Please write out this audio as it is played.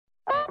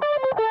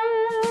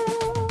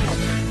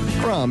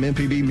From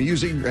MPB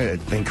Music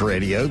Think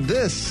Radio,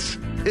 this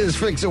is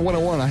Fix It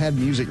 101. I had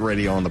music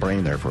radio on the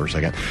brain there for a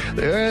second.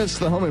 It's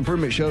the Home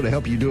Improvement Show to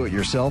help you do it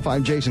yourself.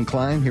 I'm Jason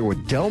Klein here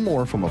with Del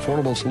Moore from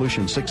Affordable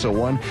Solutions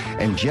 601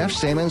 and Jeff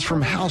Sammons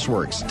from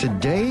Houseworks.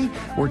 Today,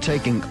 we're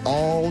taking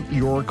all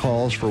your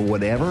calls for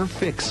whatever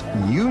fix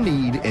you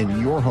need in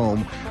your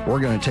home. We're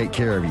going to take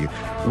care of you.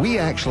 We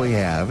actually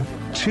have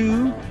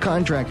 2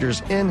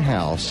 contractors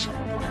in-house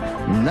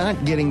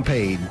not getting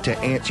paid to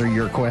answer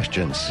your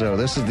questions. So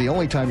this is the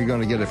only time you're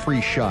going to get a free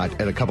shot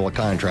at a couple of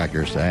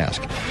contractors to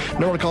ask.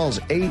 Number to call is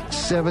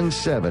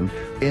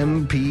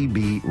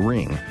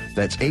 877-MPB-RING.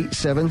 That's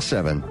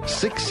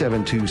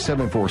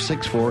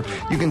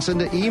 877-672-7464. You can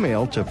send an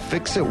email to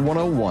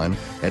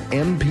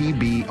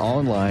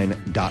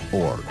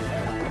fixit101@mpbonline.org.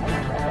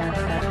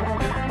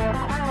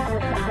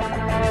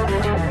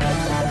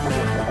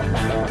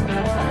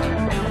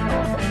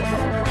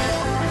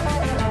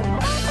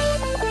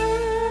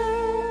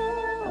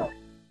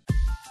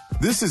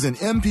 This is an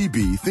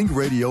MPB Think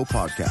Radio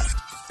podcast.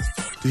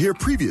 To hear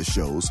previous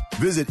shows,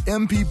 visit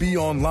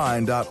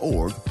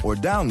mpbonline.org or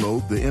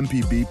download the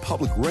MPB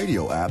Public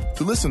Radio app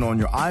to listen on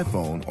your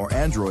iPhone or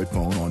Android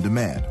phone on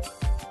demand.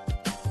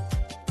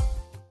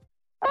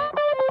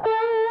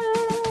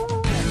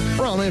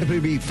 From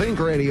MPB Think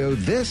Radio,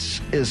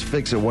 this is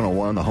Fix It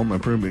 101, the Home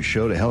Improvement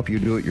Show to help you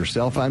do it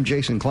yourself. I'm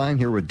Jason Klein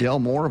here with Del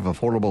Moore of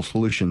Affordable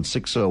Solutions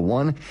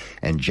 601,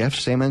 and Jeff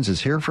Sammons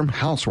is here from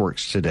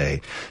Houseworks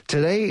today.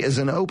 Today is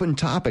an open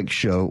topic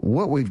show.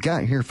 What we've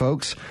got here,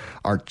 folks,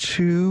 are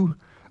 2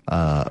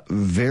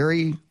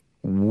 very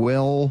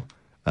well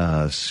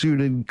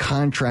suited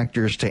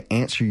contractors to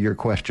answer your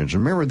questions.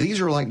 Remember, these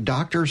are like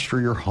doctors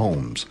for your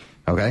homes,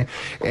 okay?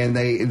 And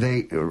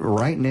they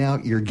right now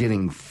you're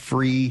getting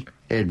free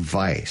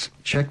advice.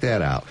 Check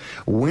that out.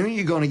 When are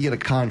you going to get a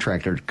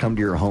contractor to come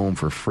to your home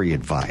for free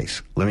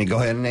advice? Let me go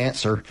ahead and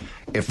answer.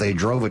 If they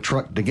drove a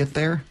truck to get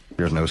there,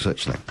 there's no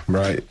such thing.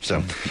 Right.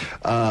 So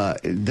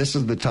this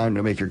is the time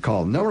to make your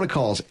call. Number to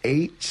call is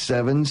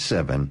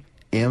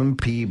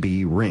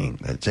 877-MPB-RING.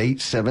 That's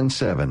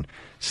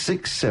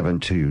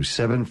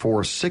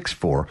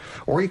 877-672-7464.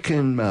 Or you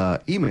can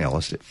email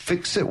us at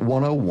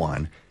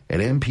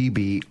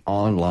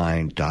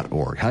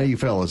fixit101@mpbonline.org. How are you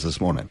fellas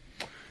this morning?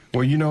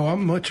 Well, you know,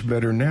 I'm much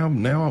better now.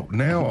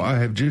 Now I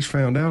have just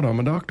found out I'm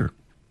a doctor.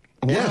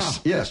 Wow.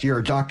 Yes, you're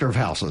a doctor of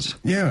houses.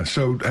 Yeah,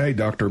 so, hey,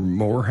 Dr.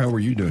 Moore, how are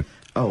you doing?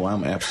 Oh,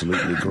 I'm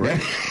absolutely great.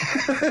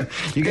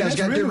 You guys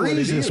got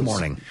degrees this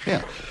morning.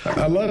 Yeah.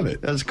 I love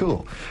it. That's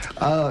cool.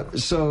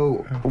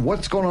 So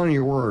what's going on in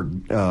your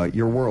world?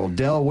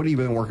 Del, what have you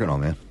been working on,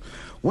 man?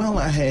 Well,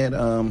 I had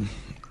a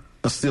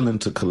ceiling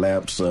to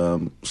collapse.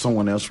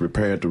 Someone else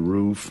repaired the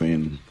roof,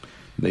 and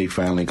they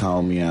finally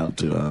called me out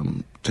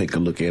to take a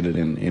look at it,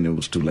 and it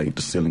was too late.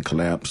 The ceiling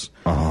collapsed.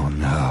 Oh,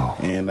 no.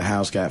 And the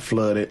house got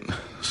flooded,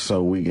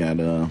 so we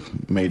got a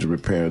major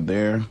repair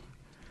there.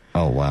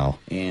 Oh, wow.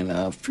 And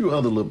a few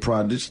other little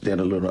projects that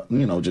are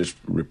little, just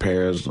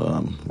repairs,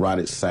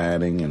 rotted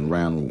siding and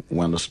round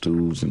window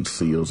stools and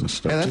seals and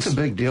stuff. Yeah, that's a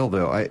big deal,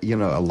 though.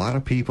 A lot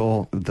of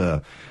people,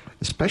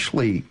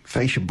 especially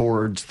fascia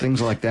boards,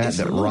 things like that,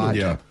 that rot.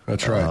 Yeah,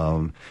 that's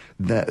right.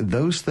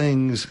 Those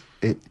things,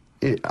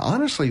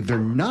 honestly, they're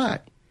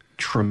not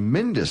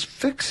tremendous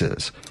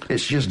fixes.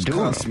 It's just doing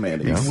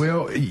cosmetic. Them,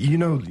 Well,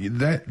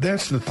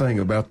 that's the thing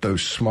about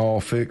those small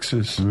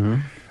fixes.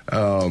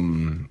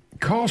 Mm-hmm.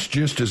 Costs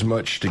just as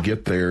much to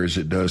get there as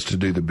it does to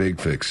do the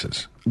big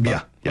fixes.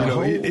 Yeah.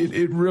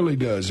 It really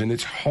does, and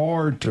it's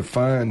hard to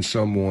find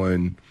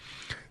someone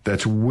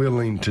that's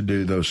willing to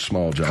do those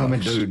small jobs. Come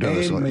and do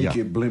those. And make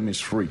it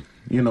blemish free.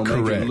 Make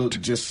Correct. it look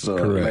just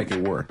Correct. make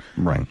it work.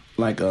 Right.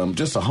 Like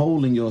just a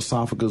hole in your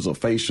esophagus or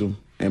facial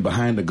and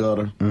behind the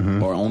gutter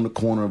or on the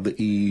corner of the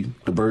eave,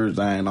 the bird's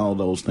eye, and all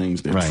those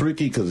things. They're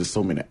tricky because there's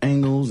so many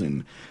angles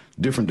and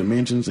different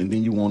dimensions, and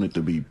then you want it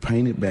to be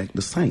painted back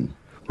the same.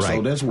 Right,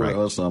 so that's where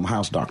us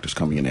house doctors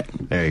come in at.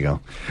 There you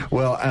go.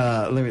 Well,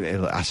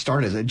 I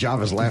started,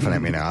 Java's laughing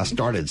at me now. I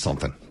started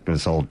something.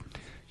 This old.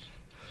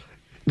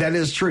 That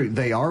is true.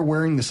 They are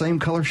wearing the same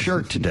color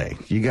shirt today.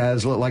 You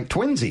guys look like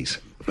twinsies.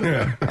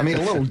 Yeah. I mean,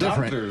 a little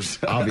different, Doctors.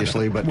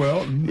 Obviously, but.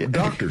 Well,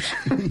 doctors.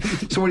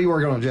 So what are you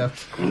working on,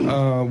 Jeff?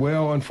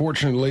 Well,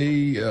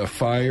 unfortunately,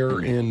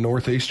 fire in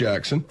Northeast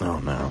Jackson. Oh,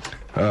 no.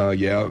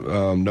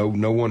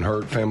 No one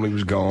hurt. Family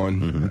was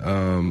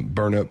gone.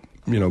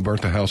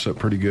 Burnt the house up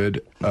pretty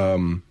good.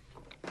 And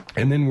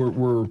then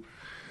we're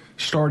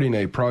starting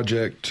a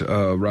project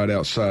right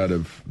outside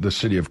of the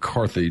city of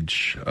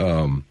Carthage.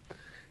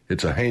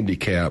 It's a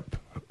handicap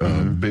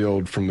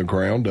build from the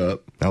ground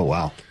up. Oh,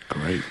 wow.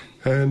 Great.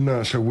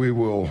 And so we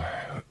will,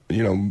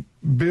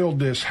 build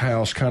this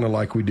house kind of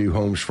like we do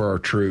homes for our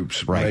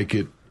troops.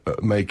 Right.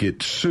 Make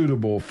it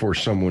suitable for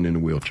someone in a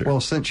wheelchair. Well,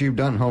 since you've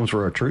done homes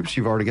for our troops,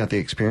 you've already got the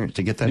experience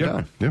to get that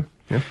done. Yeah.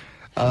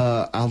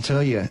 I'll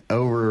tell you,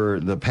 over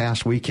the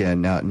past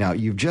weekend, now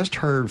you've just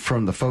heard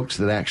from the folks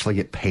that actually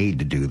get paid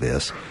to do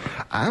this.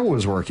 I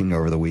was working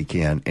over the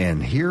weekend,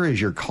 and here is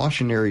your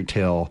cautionary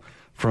tale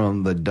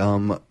from the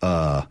dumb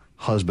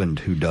husband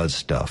who does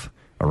stuff.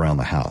 around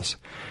the house.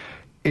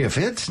 If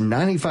it's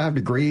 95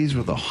 degrees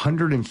with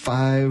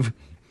 105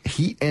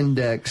 heat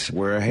index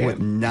with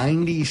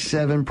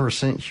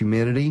 97%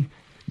 humidity,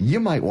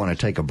 you might want to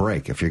take a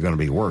break if you're going to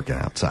be working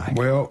outside.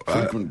 Well,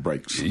 frequent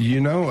breaks.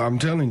 I'm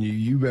telling you,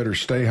 you better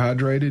stay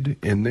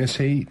hydrated in this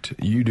heat.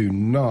 You do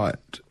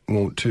not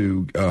want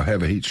to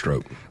have a heat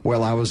stroke.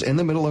 Well, I was in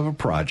the middle of a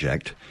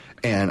project,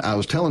 and I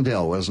was telling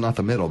Dale, well, it's not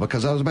the middle,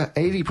 because I was about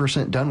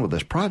 80% done with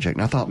this project.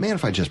 And I thought, man,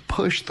 if I just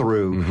push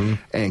through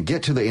and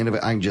get to the end of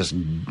it, I can just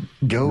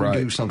go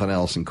do something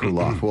else and cool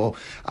off. Well,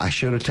 I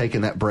should have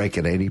taken that break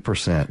at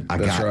 80%. I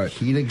got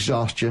heat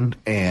exhaustion,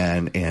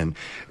 and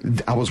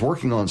I was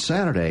working on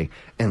Saturday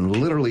and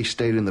literally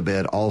stayed in the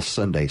bed all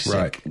Sunday sick.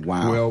 Right.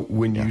 Wow. Well,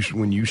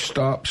 when you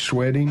stop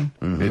sweating,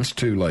 it's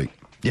too late.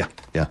 Yeah.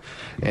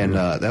 And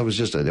that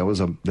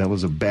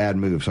was a bad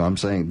move. So I'm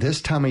saying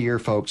this time of year,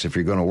 folks, if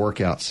you're going to work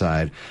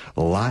outside,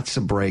 lots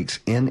of breaks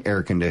in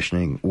air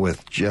conditioning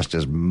with just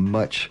as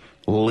much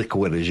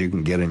liquid as you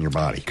can get in your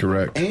body.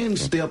 Correct. And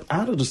step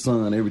out of the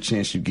sun every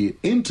chance you get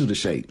into the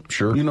shade.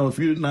 Sure. If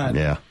you're not...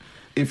 Yeah.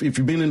 If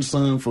you've been in the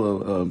sun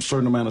for a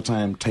certain amount of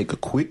time, take a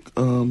quick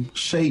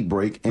shade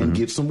break and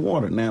get some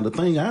water. Now, the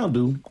thing I'll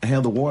do, I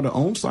have the water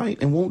on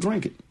site and won't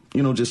drink it.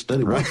 Just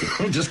study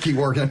working. Just keep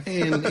working.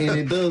 And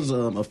it does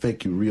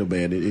affect you real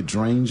bad. It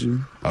drains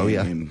you. Oh,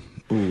 yeah. And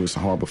it's a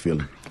horrible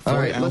feeling. All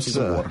right, let's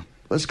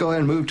go ahead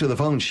and move to the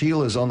phone.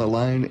 Sheila's on the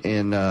line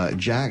in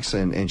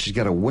Jackson, and she's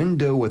got a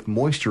window with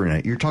moisture in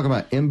it. You're talking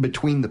about in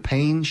between the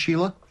panes,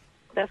 Sheila?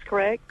 That's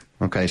correct.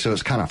 Okay, so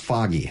it's kind of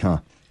foggy, huh?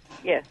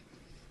 Yes.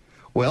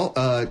 Well,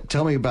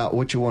 tell me about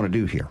what you want to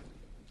do here.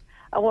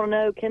 I want to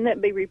know, can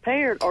that be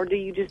repaired, or do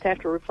you just have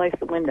to replace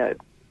the window?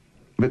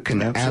 It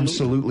can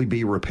absolutely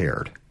be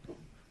repaired.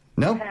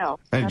 No? How?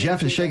 And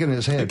Jeff is shaking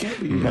his head.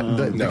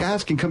 The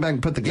guys can come back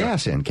and put the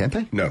gas in, can't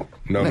they? No.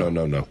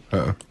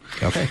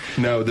 Okay.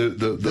 No,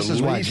 this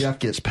is why Jeff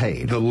gets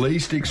paid. The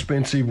least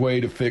expensive way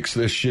to fix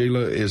this,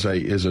 Sheila, is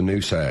a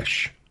new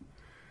sash.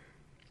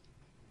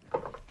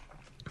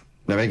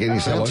 That make any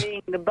sense?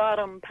 The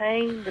bottom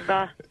pane,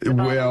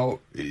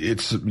 Well,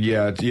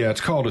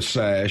 it's called a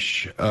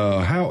sash.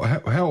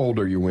 How old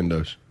are your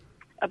windows?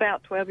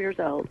 About 12 years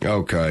old.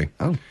 Okay.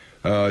 Oh.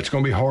 It's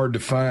going to be hard to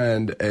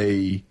find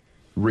a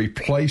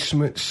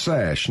replacement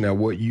sash. Now,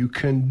 what you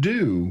can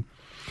do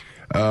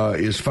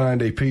is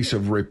find a piece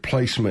of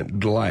replacement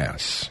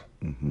glass.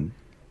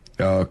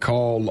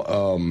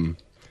 Call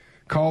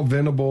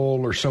Venable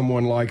or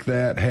someone like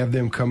that. Have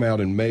them come out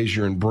and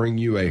measure and bring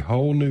you a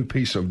whole new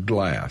piece of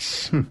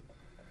glass.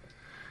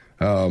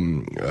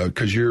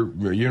 Because you're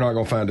not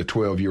going to find a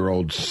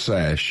 12-year-old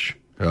sash.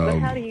 But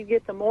how do you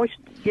get the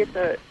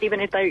moisture?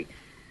 Even if they.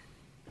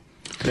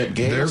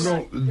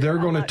 They're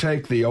going to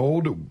take the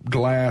old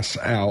glass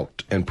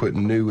out and put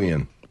new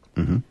in.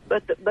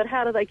 But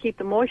how do they keep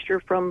the moisture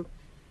from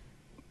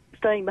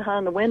staying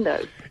behind the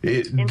windows?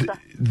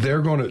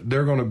 They're going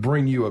to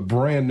bring you a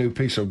brand new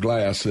piece of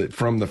glass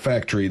from the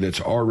factory that's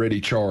already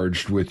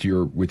charged with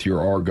your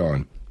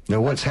argon.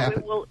 Now what's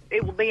happened?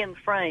 It will be in the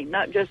frame,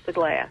 not just the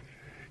glass.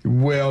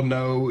 Well,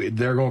 no,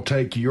 they're going to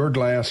take your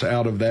glass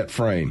out of that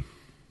frame.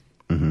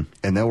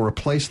 And they'll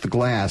replace the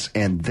glass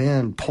and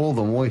then pull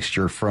the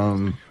moisture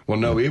from... Well,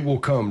 no, it will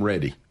come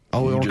ready.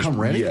 Oh, it'll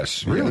come ready?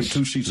 Yes. Really?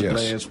 2 sheets of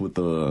glass with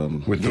the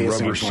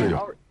rubber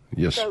seal.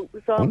 Yes. So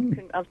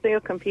I'm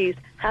still confused.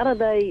 How do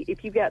they,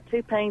 if you've got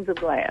 2 panes of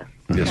glass...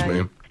 Yes,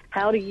 ma'am.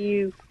 How do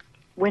you,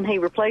 when he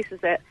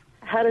replaces that,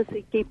 how does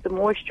he keep the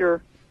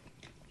moisture...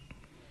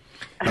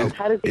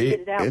 How does he get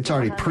it out? It's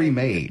already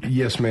pre-made.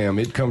 Yes, ma'am.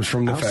 It comes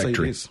from the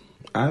factory.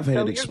 I've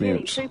had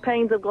experience. You're getting 2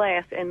 panes of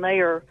glass, and they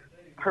are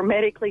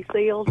hermetically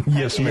sealed?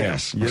 Yes, ma'am.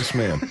 Yes,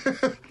 ma'am.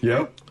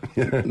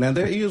 Yep. Now,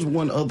 there is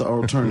one other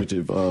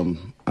alternative.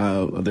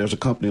 There's a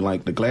company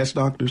like the Glass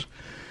Doctors,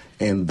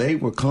 and they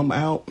will come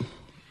out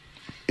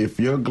if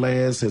your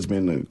glass has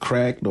been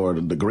cracked or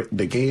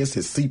the gas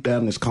has seeped out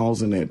and is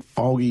causing that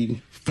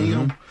foggy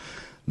film.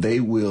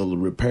 They will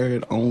repair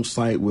it on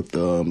site with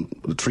the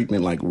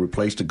treatment, like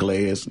replace the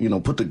glass,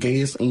 put the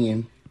gas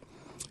in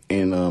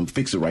and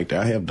fix it right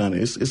there. I have done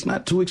it. It's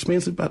not too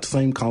expensive, about the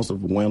same cost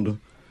of a window.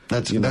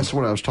 That's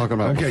what I was talking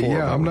about before.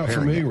 Yeah, I'm not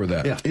familiar with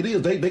that. Yeah, it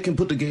is. They can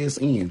put the gas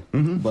in,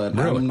 but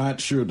really? I'm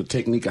not sure the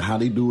technique of how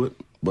they do it.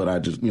 But I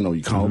just,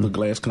 you call the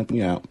glass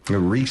company out. They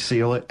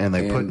reseal it, and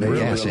they put the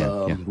gas in.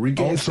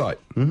 On site.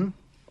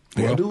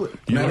 They'll do it.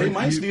 Now, they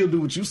might still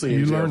do what you said.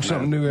 You learn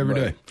something new every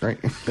day. Right.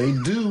 They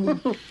do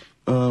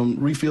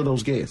refill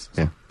those gases.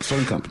 Yeah.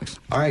 Certain companies.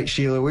 All right,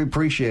 Sheila, we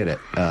appreciate it.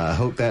 I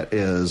hope that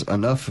is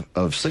enough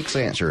of 6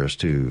 answers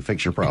to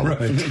fix your problem.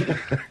 Right.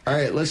 All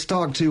right, let's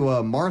talk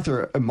to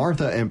Martha.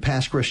 Martha in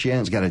Pass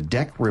Christian's got a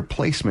deck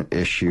replacement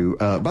issue.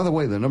 By the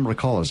way, the number to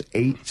call is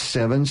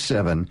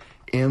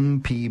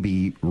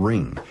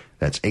 877-MPB-RING.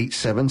 That's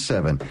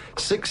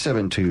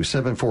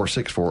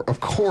 877-672-7464. Of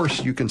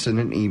course, you can send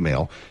an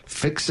email,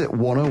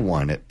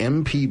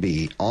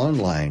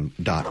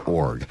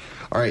 fixit101@mpbonline.org.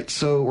 All right,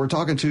 so we're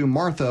talking to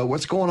Martha.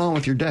 What's going on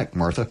with your deck,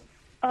 Martha?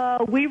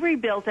 We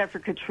rebuilt after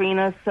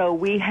Katrina, so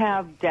we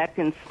have deck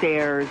and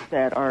stairs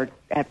that are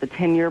at the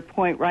 10-year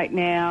point right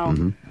now.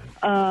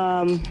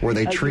 Mm-hmm. Were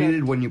they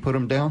treated when you put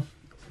them down?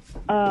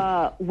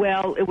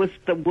 Well, it was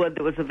the wood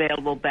that was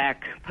available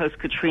back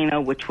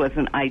post-Katrina, which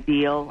wasn't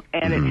ideal,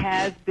 and it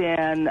has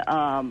been,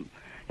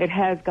 it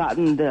has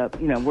gotten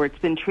where it's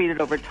been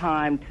treated over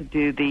time to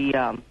do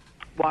the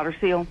water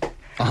seal.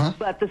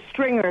 But the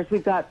stringers,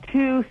 we've got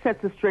 2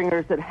 sets of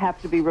stringers that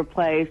have to be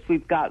replaced.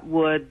 We've got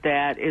wood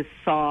that is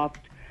soft,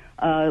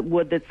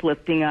 wood that's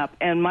lifting up.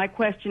 And my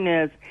question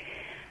is,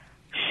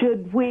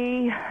 should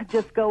we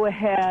just go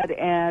ahead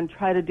and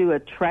try to do a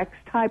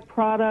Trex-type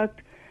product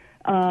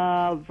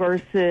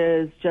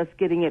versus just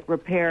getting it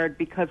repaired?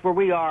 Because where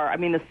we are, I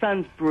mean, the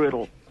sun's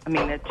brutal. I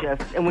mean, it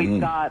just, and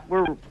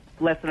we're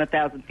less than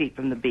 1,000 feet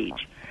from the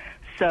beach.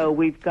 So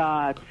we've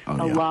got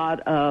a lot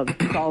of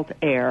salt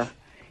air.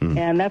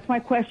 And that's my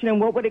question.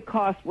 And what would it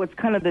cost? What is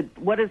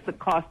the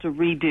cost to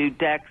redo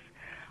decks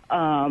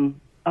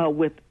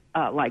with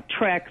like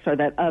Trex or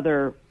that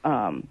other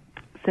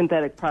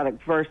synthetic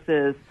product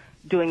versus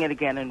doing it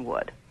again in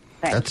wood?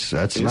 Thanks.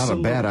 That's not a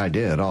bad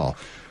idea at all.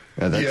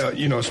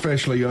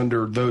 Especially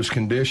under those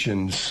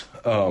conditions,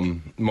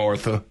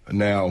 Martha.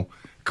 Now,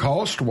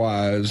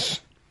 cost-wise,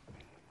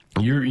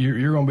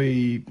 you're going to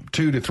be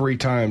 2 to 3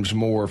 times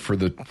more for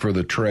the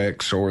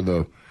Trex or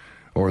the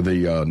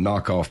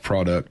knockoff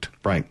product.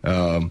 Right.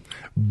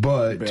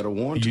 But better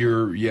warranty.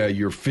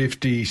 Your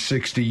 50,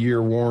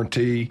 60-year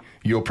warranty,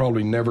 you'll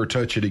probably never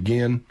touch it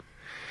again.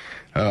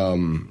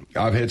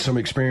 I've had some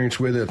experience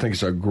with it. I think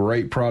it's a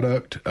great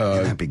product.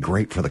 That'd be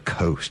great for the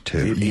coast,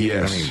 too.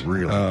 Yes. I mean,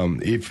 really.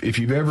 If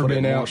you've ever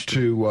been out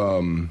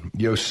to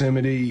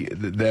Yosemite,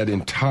 that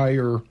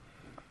entire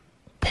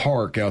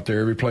park out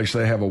there, every place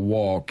they have a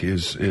walk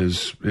is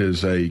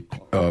a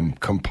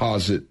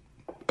composite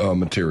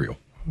material.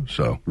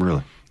 So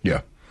really, yeah,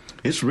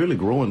 it's really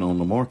growing on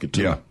the market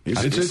too. Yeah,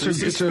 it's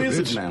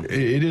expensive now.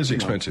 It is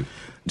expensive.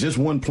 Just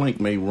one plank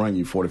may run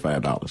you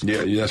 $45.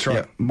 Yeah, that's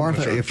right,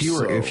 Martha. That's right.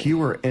 If you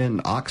were in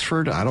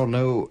Oxford, I don't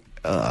know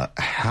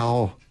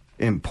how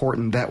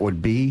important that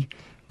would be,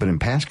 but in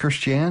Pass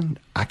Christian,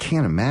 I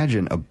can't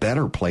imagine a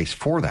better place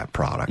for that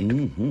product.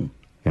 Mm-hmm.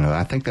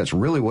 I think that's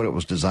really what it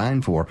was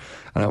designed for.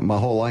 I know my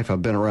whole life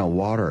I've been around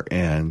water,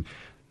 and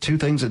 2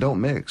 things that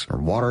don't mix are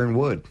water and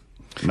wood.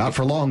 Not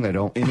for long, they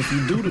don't. And if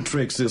you do the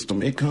Trex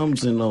system, it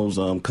comes in those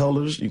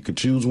colors. You could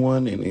choose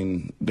one,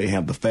 and they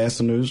have the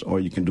fasteners, or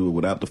you can do it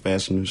without the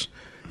fasteners.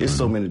 It's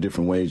so many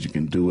different ways you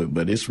can do it,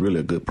 but it's really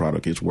a good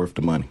product. It's worth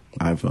the money.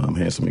 I've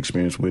had some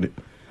experience with it,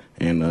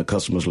 and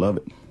customers love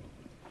it.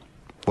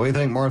 What do you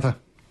think, Martha?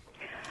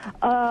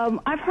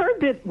 I've heard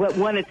that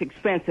when it's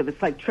expensive,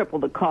 it's like triple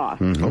the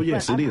cost. Mm-hmm. Oh,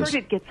 yes, I've it is. heard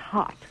it gets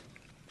hot.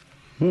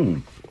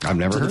 I've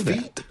never heard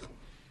that.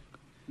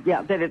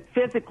 Yeah, that it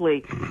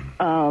physically,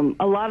 a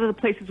lot of the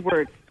places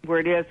where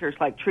it is, there's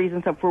like trees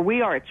and stuff. Where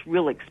we are, it's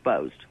real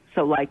exposed.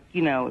 So like,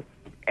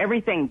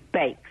 everything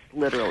bakes,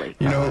 literally.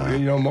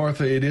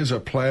 Martha, it is a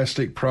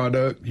plastic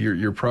product.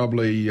 You're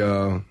probably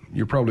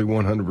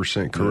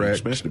 100% correct. Yeah,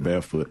 especially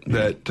barefoot.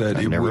 That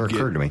it never would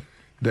occurred to me.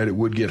 That it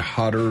would get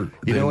hotter.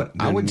 You know what?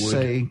 I would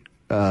say,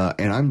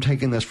 and I'm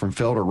taking this from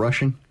Felder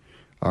Rushing,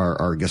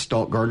 our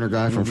Gestalt Gardener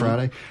guy from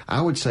Friday.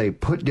 I would say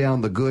put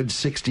down the good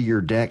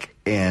 60-year deck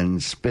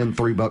and spend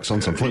 $3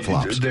 on some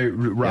flip-flops.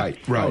 Right.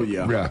 Oh,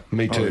 yeah.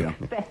 Me too.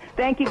 Oh, yeah.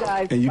 Thank you,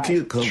 guys. And you Bye.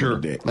 can't cover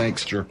the deck.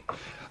 Thanks. Sure.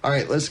 All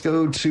right, let's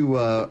go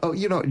to,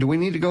 do we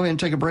need to go ahead and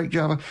take a break,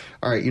 Java?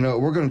 All right,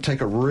 we're going to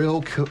take a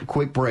real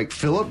quick break.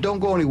 Philip, don't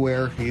go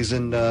anywhere. He's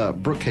in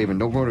Brookhaven.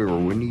 Don't go anywhere.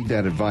 We need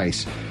that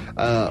advice.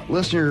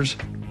 Listeners,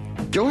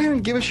 go ahead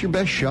and give us your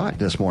best shot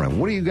this morning.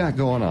 What do you got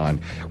going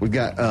on? We've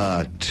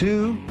got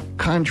 2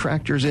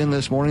 contractors in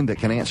this morning that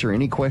can answer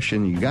any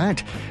question you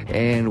got,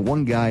 and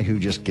 1 guy who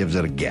just gives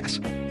it a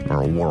guess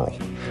or a whirl.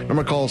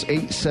 Number calls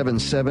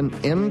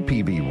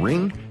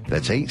 877-MPB-RING.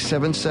 That's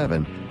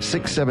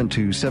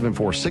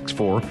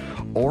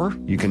 877-672-7464. Or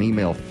you can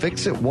email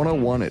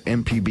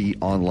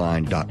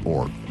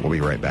fixit101@mpbonline.org. We'll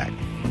be right back.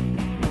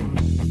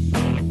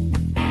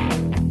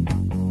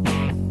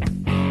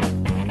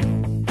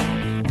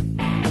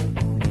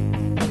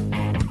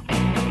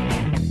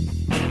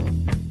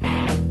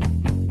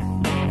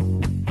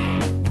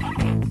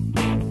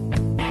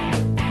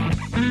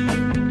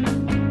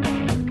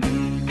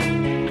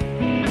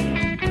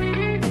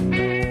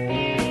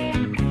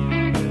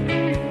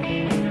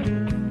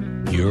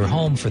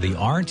 For the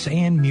arts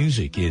and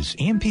music is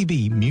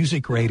MPB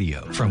Music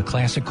Radio. From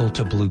classical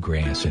to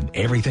bluegrass and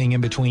everything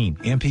in between,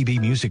 MPB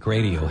Music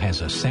Radio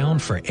has a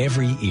sound for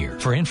every ear.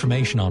 For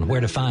information on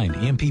where to find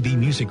MPB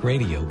Music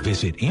Radio,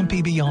 visit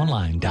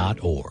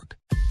mpbonline.org.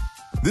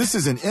 This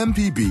is an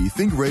MPB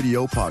Think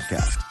Radio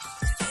podcast.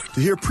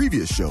 To hear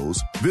previous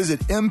shows,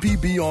 visit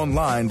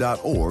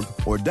mpbonline.org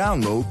or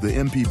download the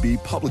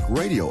MPB Public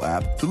Radio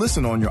app to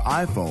listen on your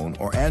iPhone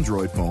or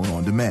Android phone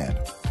on demand.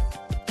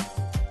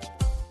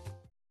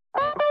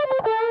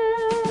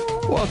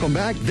 Welcome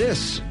back.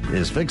 This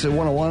is Fix It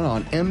 101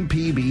 on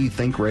MPB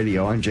Think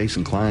Radio. I'm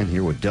Jason Klein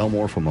here with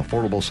Delmore from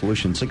Affordable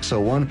Solution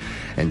 601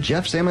 and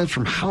Jeff Sammons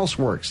from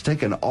Houseworks,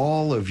 taking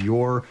all of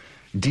your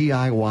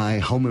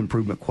DIY home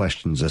improvement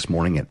questions this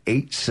morning at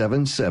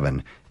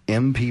 877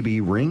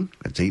 MPB Ring.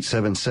 That's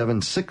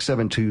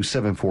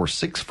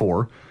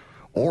 877-672-7464.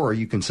 Or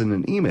you can send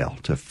an email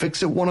to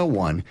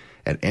fixit101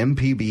 at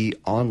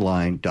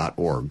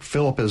mpbonline.org.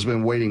 Philip has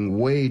been waiting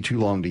way too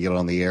long to get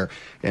on the air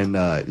and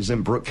is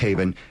in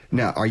Brookhaven.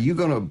 Now, are you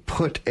going to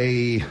put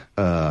you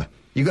going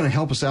to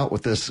help us out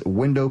with this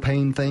window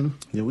pane thing?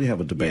 Yeah, we have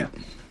a debate.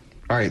 Yeah.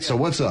 All right, so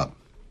what's up?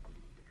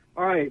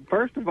 All right,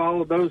 first of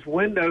all, those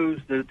windows,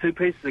 the two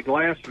pieces of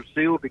glass are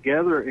sealed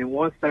together, and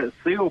once that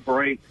seal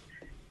breaks,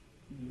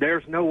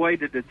 there's no way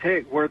to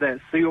detect where that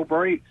seal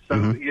breaks.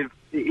 So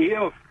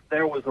if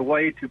there was a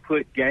way to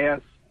put gas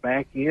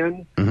back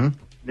in,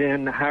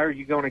 then how are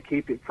you going to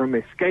keep it from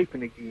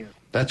escaping again?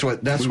 That's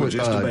what Jeff was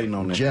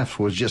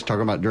just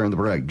talking about during the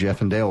break.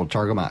 Jeff and Dale were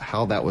talking about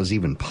how that was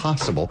even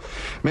possible.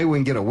 Maybe we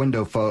can get a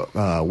window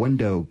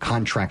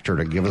contractor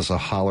to give us a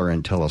holler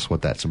and tell us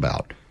what that's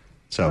about.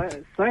 So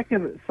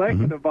second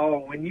of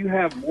all, when you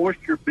have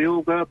moisture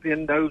build up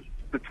in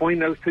between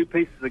those two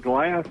pieces of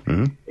glass,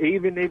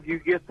 even if you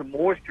get the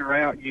moisture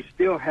out, you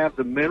still have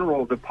the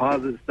mineral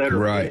deposits that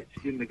are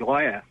etched in the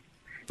glass.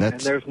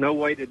 And there's no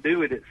way to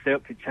do it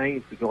except to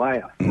change the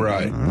glass.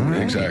 Right.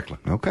 Exactly.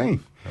 Okay.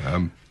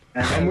 I'm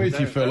with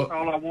you, Philip. That's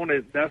all I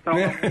wanted.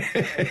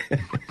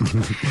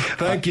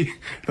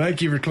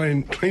 Thank you for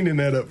cleaning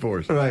that up for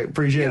us. All right.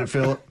 Appreciate it,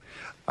 Philip.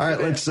 All right,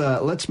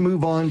 let's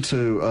move on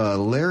to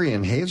Larry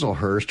in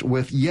Hazelhurst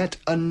with yet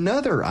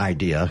another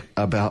idea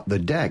about the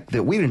deck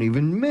that we didn't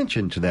even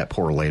mention to that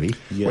poor lady,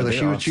 whether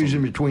she was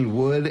choosing between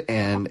wood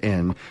and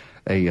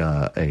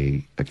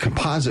a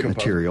composite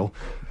material.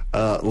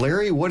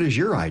 Larry, what is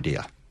your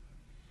idea?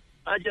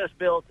 I just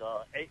built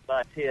a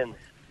 8x10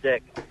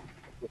 deck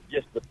with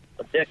just a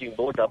decking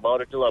board. I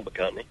bought it at the lumber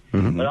company,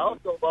 but I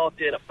also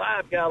bought in a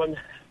 5-gallon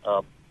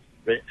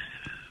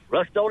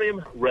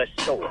Rust-Oleum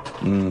Restore.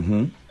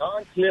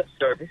 Non-slip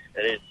surface,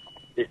 and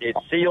it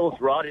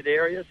seals rotted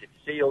areas. It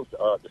seals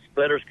the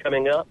splitters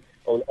coming up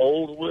on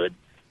old wood.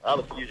 I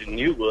was using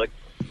new wood,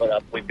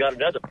 but we've got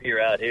another pier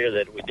out here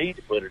that we need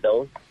to put it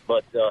on.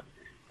 But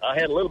I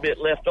had a little bit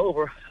left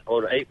over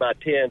on an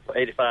 8x10 for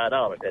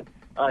 $85, and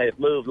I have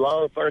moved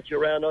long furniture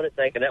around on it,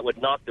 thinking that would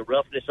knock the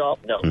roughness off.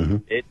 No,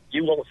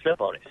 you won't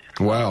slip on it.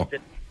 Wow. I'm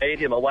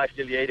 80, my wife's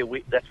still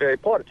 80. That's very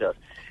important to us.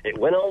 It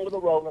went on with a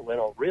roller, went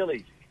on real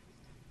easy.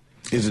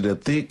 Is it a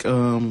thick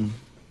kind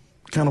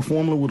of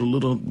formula with a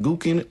little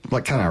gook in it?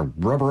 Like kind of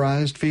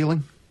rubberized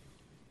feeling?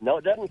 No,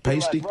 it doesn't feel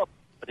pasty? like rubber,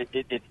 but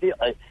it feels.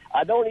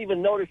 I don't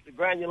even notice the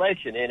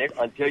granulation in it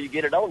until you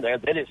get it on there.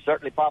 Then it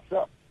certainly pops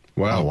up.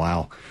 Wow. Oh,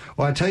 wow.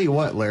 Well, I tell you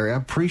what, Larry, I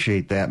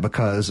appreciate that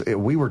because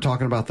we were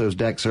talking about those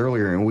decks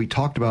earlier, and we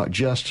talked about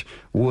just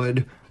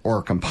wood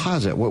or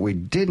composite. What we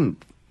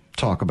didn't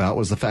talk about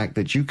was the fact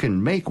that you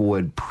can make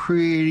wood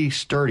pretty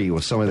sturdy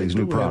with some of these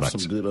new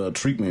products. Some good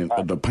treatment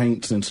of the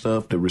paints and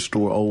stuff to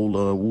restore old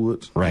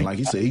woods. Right. And like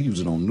he said, he used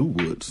it on new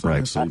woods. So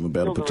that's even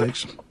better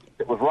protection.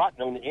 It was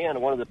rotten on the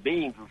end. One of the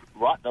beams was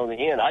rotten on the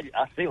end. I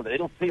sealed it.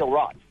 It'll seal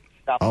rot.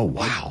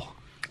 Wow.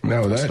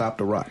 No, that stop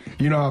the rot.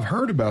 You know, I've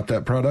heard about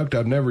that product.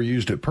 I've never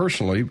used it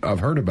personally. I've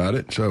heard about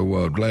it,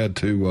 so glad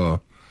to hear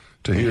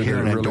that an it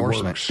really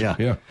endorsement. works.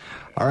 Yeah.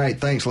 All right,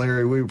 thanks,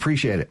 Larry. We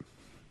appreciate it.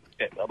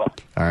 Okay, bye-bye.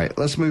 All right,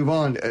 let's move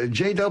on.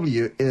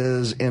 JW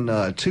is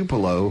in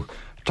Tupelo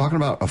talking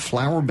about a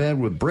flower bed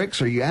with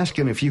bricks. Are you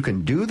asking if you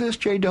can do this,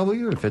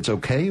 JW, if it's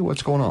okay?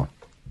 What's going on?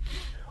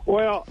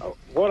 Well,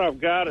 what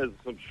I've got is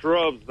some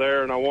shrubs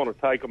there, and I want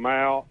to take them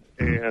out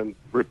and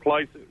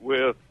replace it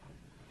with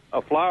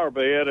a flower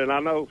bed. And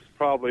I know it's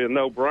probably a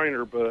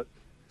no-brainer, but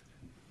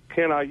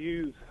can I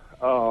use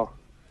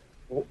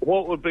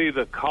what would be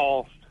the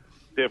cost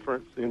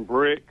difference in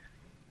brick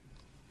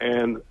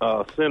and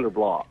cinder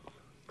block?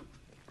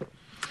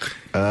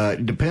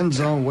 Depends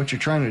on what you're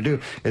trying to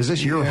do. Is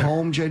this your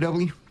home,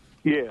 JW?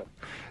 Yeah.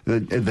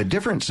 The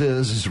difference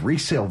is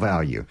resale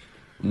value.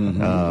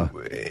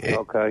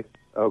 Okay.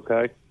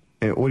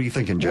 What are you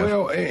thinking, Jeff?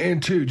 Well,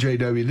 and too,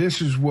 JW,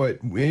 this is what,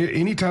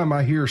 anytime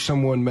I hear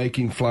someone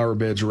making flower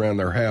beds around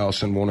their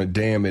house and want to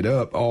dam it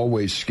up,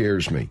 always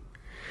scares me.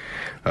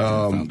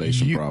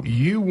 Foundation problem.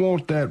 You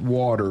want that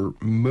water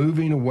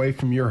moving away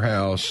from your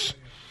house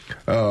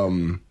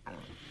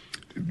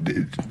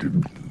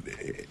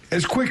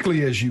as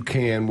quickly as you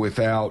can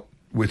without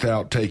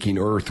taking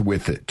earth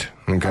with it.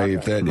 Okay,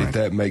 if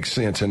that makes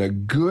sense. And a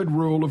good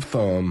rule of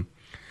thumb,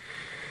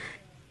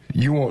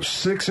 you want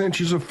 6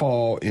 inches of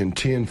fall in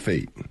 10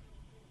 feet.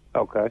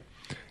 Okay.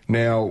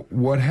 Now,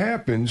 what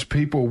happens,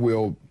 people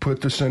will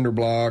put the cinder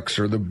blocks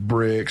or the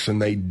bricks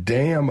and they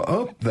dam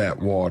up that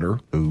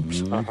water.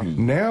 Oops.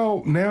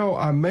 Now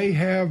I may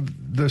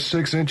have the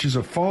 6 inches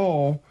of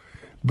fall,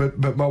 but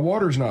my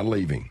water's not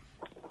leaving.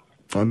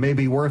 It may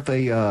be worth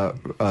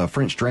a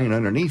French drain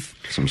underneath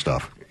some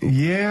stuff.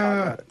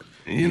 Yeah.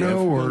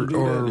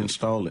 or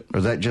install it. Or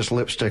is that just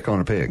lipstick on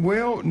a pig?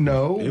 Well,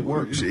 no, it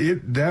works.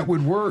 That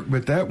would work,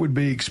 but that would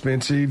be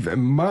expensive.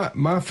 And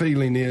my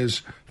feeling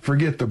is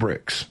forget the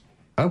bricks.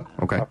 Oh,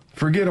 okay.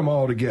 Forget them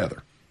all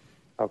together.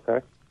 Okay.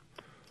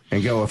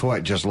 And go with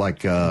what? Just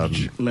like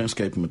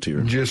landscaping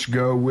material. Just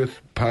go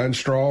with pine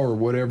straw or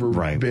whatever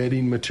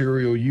bedding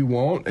material you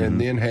want,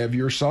 and then have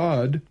your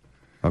sod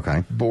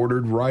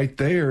bordered right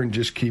there, and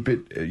just keep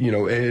it,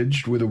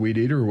 edged with a weed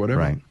eater or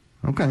whatever. Right.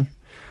 Okay.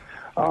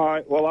 All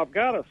right. Well, I've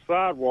got a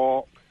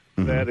sidewalk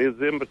that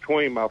is in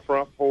between my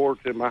front porch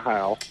and my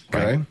house.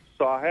 Okay.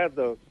 So I had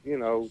the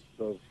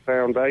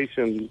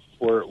foundation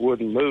where it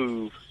wouldn't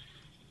move,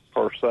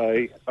 per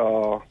se.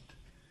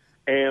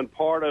 And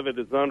part of it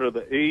is under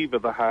the eave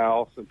of the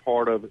house, and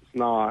part of it's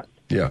not.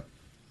 Yeah.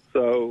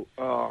 So,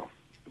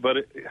 but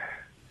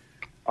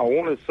I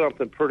wanted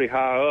something pretty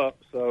high up,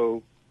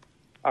 so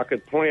I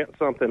could plant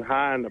something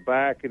high in the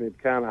back, and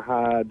it'd kind of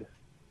hide,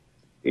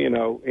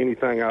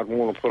 anything I'd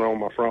want to put on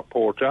my front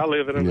porch. I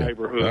live in a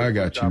neighborhood. I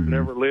got you. I've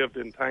never lived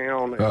in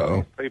town,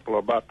 and people are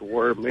about to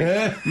worry me.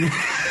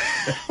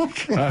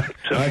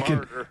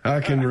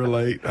 I can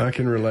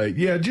relate.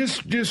 Yeah,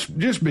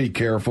 just be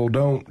careful.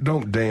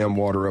 Don't dam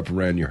water up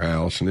around your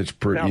house, and it's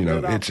pretty.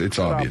 It's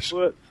obvious. I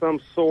put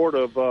some sort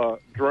of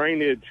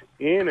drainage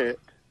in it.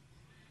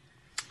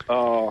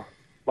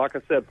 Like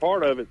I said,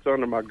 part of it's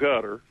under my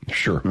gutter.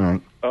 Sure.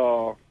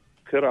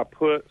 Could I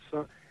put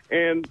some?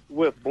 And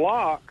with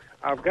block,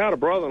 I've got a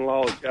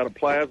brother-in-law that's got a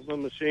plasma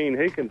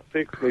machine. He can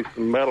fix me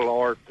some metal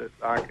art that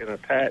I can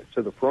attach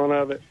to the front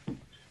of it.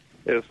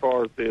 As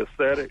far as the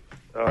aesthetic,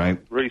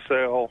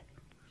 resale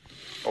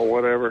or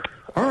whatever.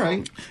 All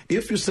right.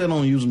 If you're set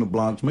on using the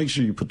blocks, make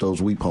sure you put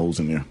those weep holes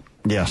in there.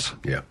 Yes.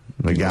 Yeah.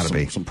 They got to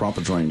be. Some proper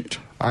drainage.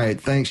 All right.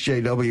 Thanks,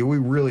 JW. We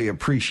really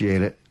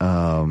appreciate it.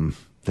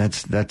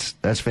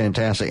 That's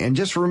fantastic. And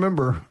just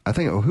remember, I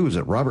think, who was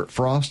it? Robert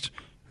Frost,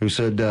 who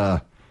said,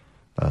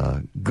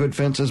 good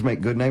fences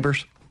make good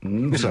neighbors.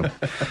 So,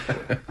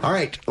 all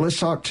right. Let's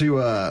talk to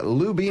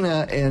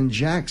Lubina and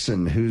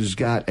Jackson, who's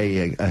got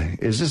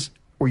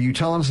were you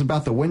telling us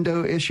about the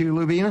window issue,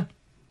 Lubina?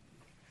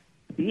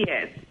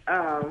 Yes.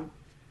 I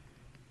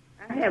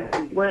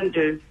have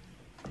windows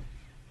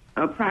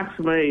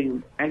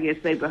approximately, I guess,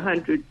 maybe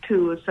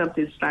 102 or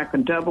something. It's like a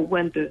double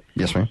window.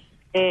 Yes, ma'am.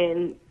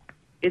 And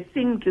it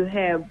seems to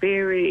have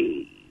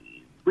very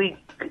weak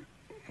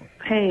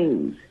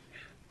panes,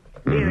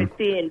 very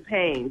thin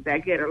panes. I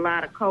get a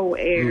lot of cold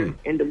air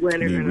in the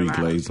winter and a lot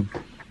of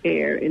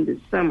air in the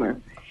summer.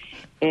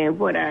 And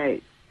what I'm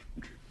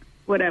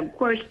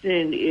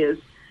questioning is,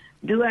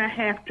 do I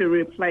have to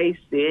replace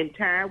the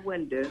entire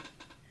window?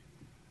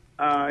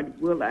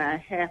 Will I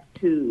have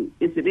to,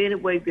 is it any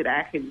way that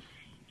I can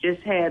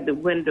just have the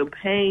window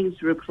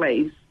panes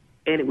replaced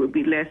and it would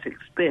be less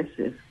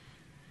expensive?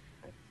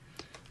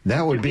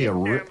 That would be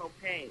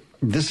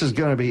this is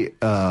going to be,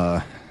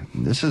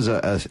 this is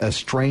a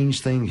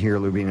strange thing here,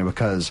 Lubina,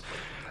 because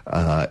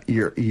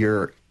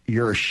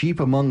you're a sheep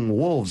among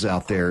wolves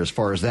out there as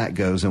far as that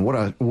goes. And what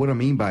I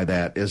mean by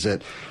that is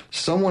that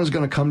someone's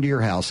going to come to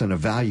your house and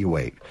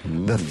evaluate.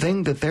 The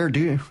thing that they're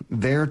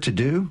there to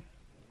do,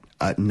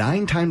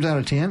 9 times out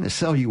of 10, is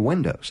sell you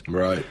windows.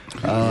 Right.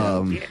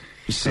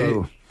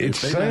 So it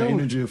sounds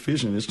energy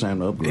efficient. It's time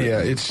to upgrade. Yeah,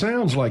 it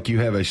sounds like you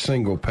have a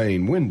single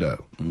pane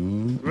window.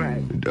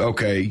 Right.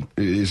 Okay.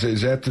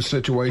 Is that the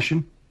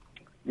situation?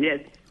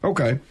 Yes.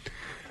 Okay.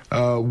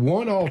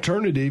 One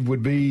alternative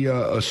would be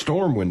a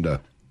storm window.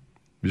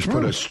 Just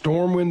put a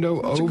storm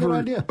window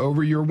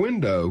over your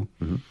window,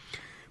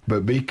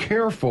 but be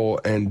careful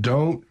and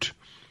don't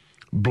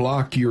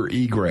block your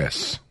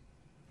egress.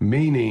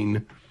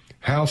 Meaning,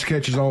 house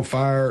catches on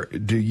fire,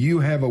 do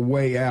you have a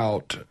way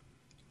out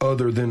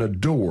other than a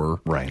door?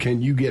 Right.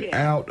 Can you get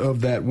out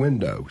of that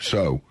window?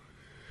 So,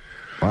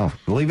 well,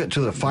 leave it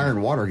to the fire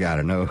and water guy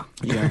to know.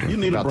 Yeah, you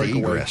need about the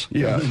egress.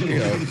 Yeah,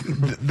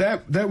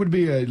 that would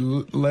be a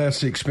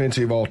less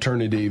expensive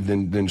alternative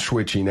than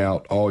switching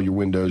out all your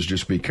windows.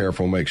 Just be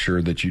careful, make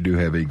sure that you do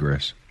have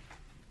egress.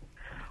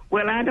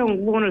 Well, I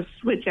don't want to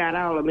switch out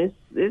all of them.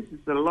 This is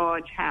a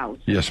large house.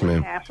 Yes,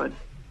 ma'am.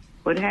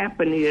 What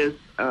happened is,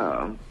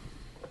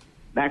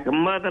 like a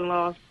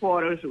mother-in-law's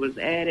quarters was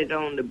added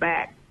on the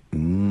back,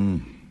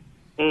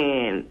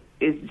 and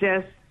it's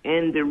just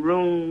in the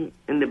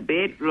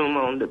bedroom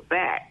on the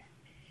back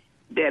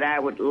that I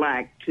would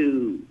like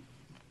to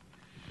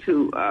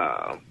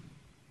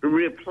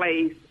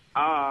replace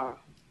or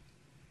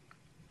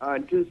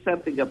do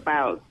something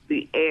about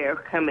the air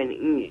coming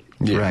in.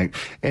 Yeah. Right.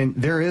 And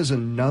there is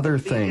another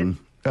thing.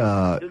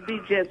 It'll be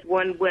just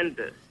one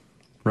window.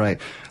 Right.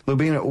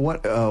 Lubina,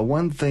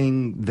 one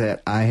thing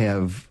that I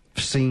have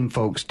seen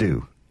folks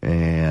do,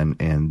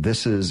 and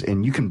this is,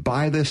 and you can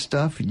buy this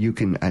stuff,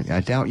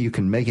 I doubt you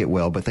can make it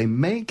well, but they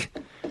make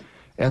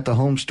at the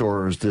home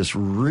stores this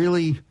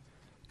really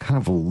kind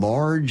of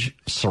large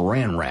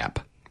saran wrap.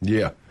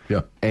 Yeah.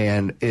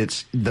 And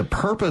it's, the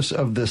purpose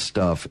of this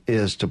stuff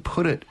is to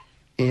put it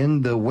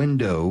in the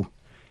window,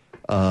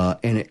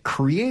 and it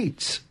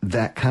creates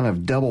that kind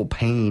of double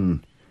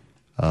pane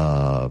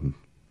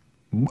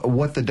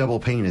what the double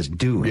pane is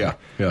doing,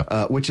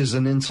 which is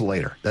an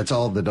insulator. That's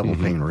all the double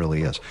pane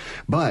really is.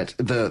 But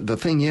the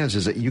thing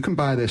is that you can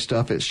buy this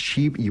stuff. It's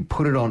cheap. You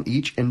put it on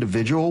each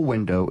individual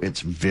window. It's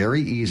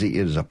very easy.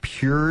 It is a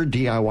pure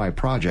DIY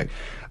project.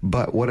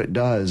 But what it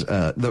does,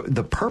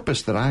 the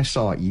purpose that I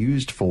saw it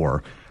used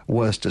for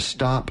was to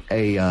stop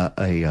not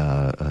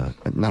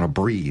a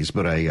breeze,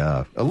 but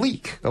a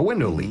leak, a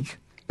window leak,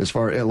 as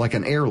far like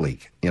an air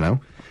leak,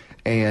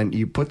 And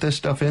you put this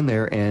stuff in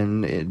there,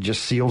 and it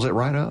just seals it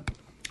right up.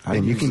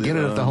 And you can get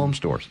it at the home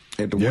stores.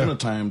 At the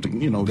wintertime,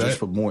 just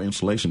for more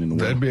insulation in the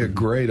winter. That'd be a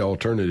great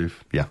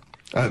alternative. Yeah.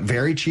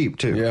 Very cheap,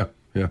 too. Yeah.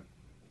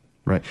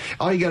 Right.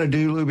 All you got to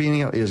do,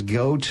 Lubino, is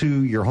go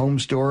to your home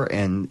store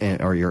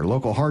or your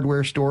local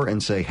hardware store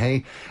and say,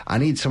 hey, I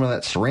need some of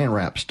that saran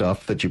wrap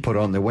stuff that you put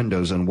on the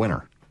windows in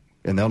winter.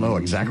 And they'll know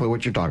exactly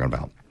what you're talking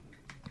about.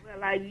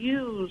 Well, I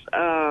use,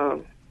 I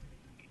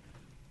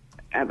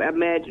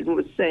imagine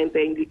with the same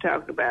thing you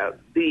talked about,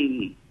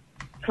 the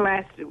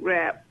plastic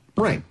wrap.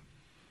 Right.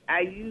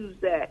 I use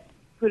that,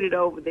 put it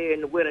over there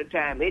in the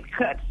wintertime. It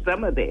cuts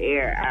some of the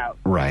air out.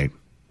 Right.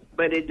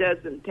 But it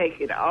doesn't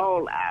take it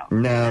all out.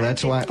 No,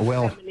 that's why,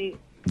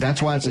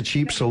 that's why it's a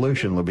cheap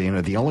solution,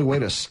 Lubino. The only way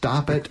to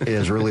stop it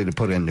is really to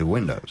put in new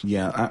windows.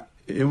 Yeah,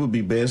 it would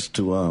be best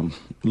to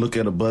look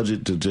at a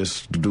budget to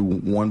just do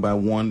one by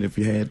one if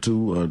you had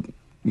to,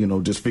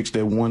 just fix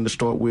that one to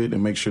start with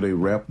and make sure they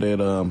wrap that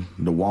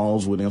the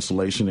walls with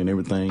insulation and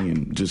everything,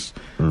 and just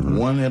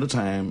one at a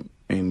time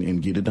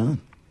and get it done.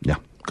 Yeah.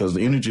 Because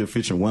the energy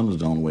efficient windows are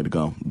the only way to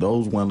go.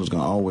 Those windows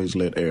going to always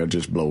let air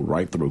just blow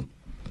right through.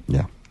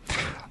 Yeah.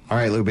 All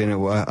right,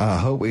 Lubino, I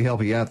hope we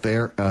help you out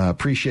there.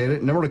 Appreciate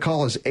it. Number to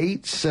call is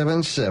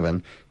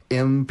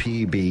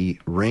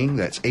 877-MPB-RING.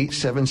 That's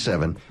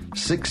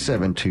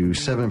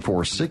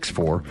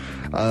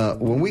 877-672-7464.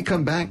 When we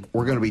come back,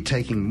 we're going to be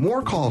taking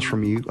more calls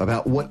from you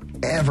about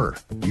whatever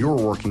you're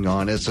working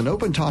on. It's an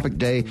open topic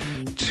day,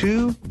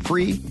 2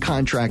 free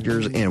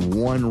contractors in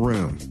one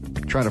room.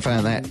 Trying to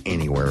find that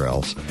anywhere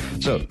else.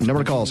 So,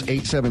 number to call is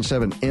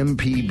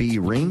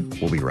 877-MPB-RING.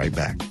 We'll be right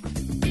back.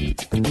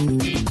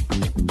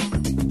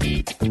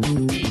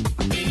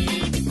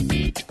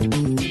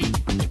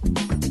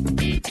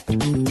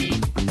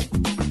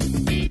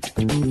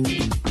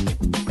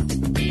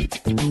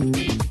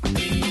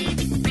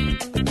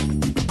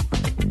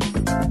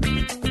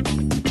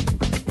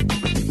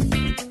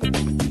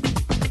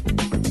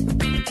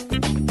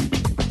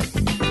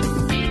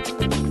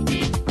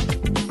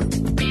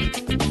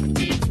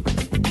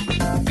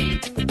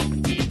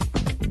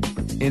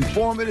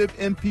 Informative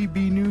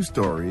MPB news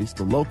stories,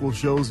 the local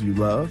shows you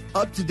love,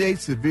 up-to-date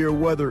severe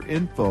weather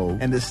info,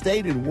 and the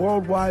state and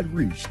worldwide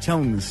reach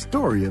telling the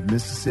story of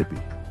Mississippi.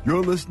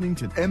 You're listening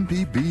to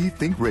MPB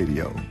Think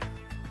Radio.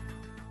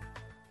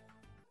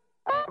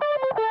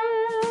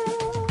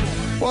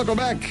 Welcome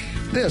back.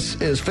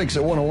 This is Fix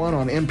It 101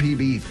 on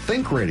MPB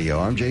Think Radio.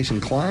 I'm Jason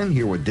Klein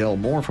here with Del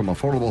Moore from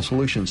Affordable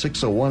Solution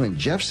 601 and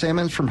Jeff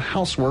Sammons from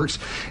Houseworks.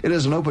 It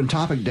is an open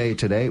topic day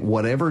today.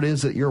 Whatever it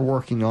is that you're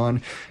working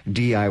on,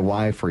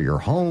 DIY for your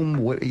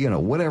home,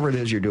 whatever it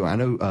is you're doing. I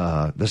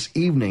know this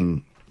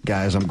evening,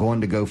 guys, I'm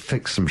going to go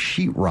fix some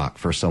sheetrock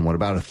for someone,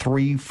 about a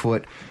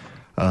 3-foot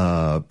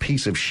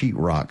piece of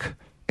sheetrock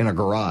in a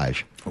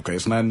garage. Okay,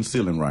 it's not in the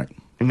ceiling, right?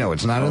 No,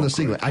 it's not in the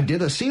ceiling. I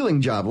did a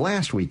ceiling job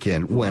last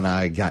weekend when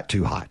I got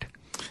too hot.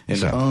 And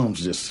the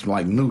arms just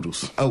like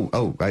noodles.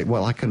 Well,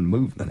 I couldn't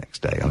move the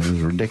next day. I mean, it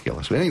was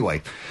ridiculous. But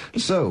anyway,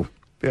 so,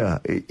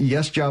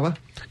 yes, Java?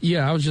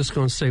 Yeah, I was just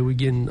going to say we're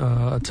getting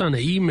a ton of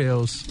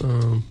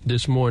emails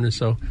this morning,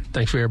 so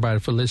thanks for everybody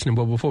for listening.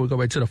 But before we go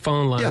back to the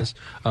phone lines,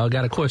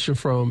 got a question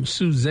from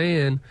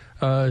Suzanne.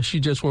 She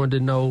just wanted to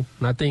know,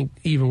 and I think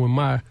even with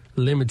my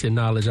limited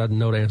knowledge, I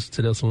know the answer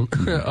to this one.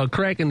 A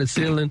crack in the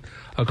ceiling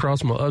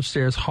across my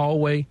upstairs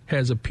hallway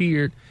has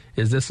appeared.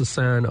 Is this a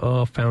sign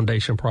of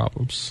foundation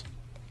problems?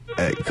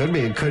 It could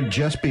be. It could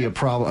just be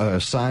a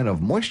sign of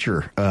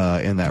moisture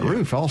in that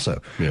roof also.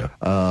 Yeah.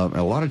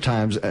 A lot of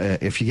times,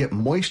 if you get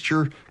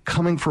moisture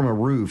coming from a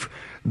roof,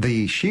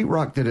 the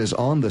sheetrock that is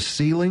on the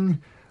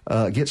ceiling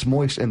gets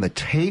moist, and the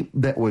tape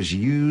that was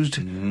used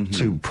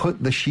to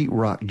put the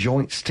sheetrock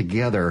joints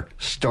together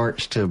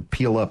starts to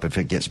peel up if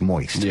it gets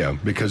moist. Yeah,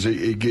 because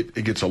it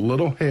gets a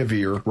little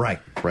heavier. Right.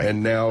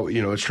 And now,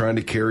 it's trying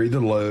to carry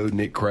the load,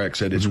 and it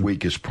cracks at its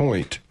weakest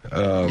point.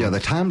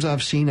 The times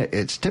I've seen it,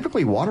 it's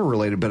typically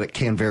water-related, but it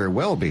can very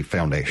well be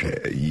foundation.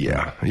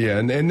 Yeah,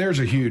 and there's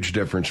a huge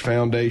difference.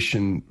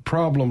 Foundation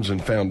problems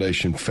and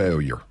foundation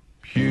failure.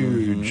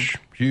 Huge.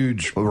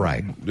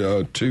 Right.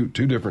 Two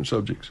different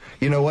subjects.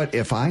 You know what?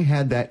 If I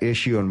had that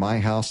issue in my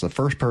house, the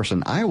first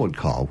person I would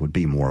call would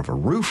be more of a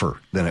roofer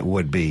than it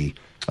would be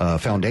a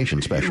foundation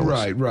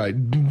specialist. Right.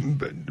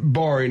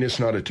 Barring it's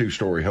not a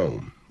 2-story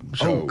home.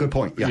 So, good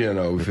point. Yeah.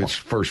 If it's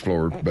first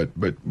floor, but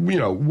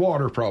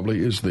water probably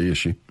is the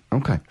issue.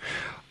 Okay.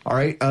 All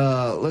right.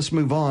 Let's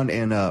move on.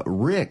 And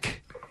Rick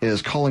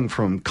is calling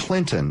from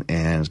Clinton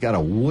and has got a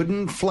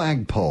wooden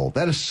flagpole.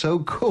 That is so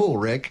cool,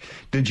 Rick.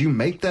 Did you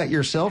make that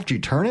yourself? Did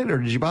you turn it or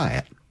did you buy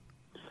it?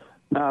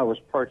 No, it was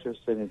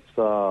purchased, and it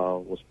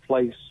was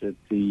placed at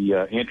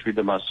the entry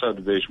to my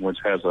subdivision, which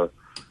has a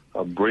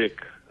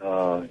brick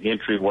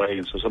entryway.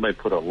 And so somebody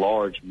put a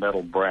large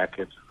metal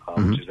bracket,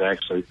 which is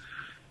actually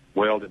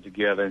welded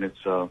together, and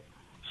it's a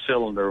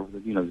cylinder,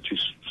 that you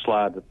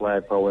slide the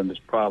flagpole in. It's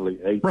probably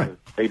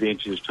 8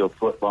 inches to a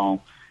foot long.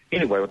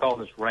 Anyway, with all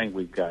this rain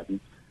we've gotten,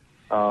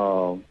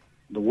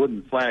 the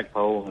wooden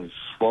flagpole is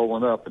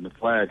swollen up, and the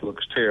flag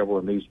looks terrible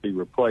and needs to be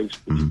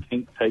replaced, but you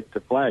can't take the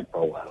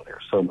flagpole out of there.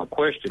 So my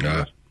question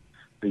is,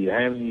 do you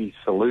have any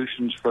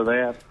solutions for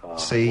that?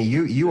 See,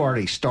 you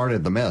already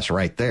started the mess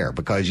right there,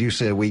 because you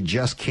said we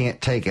just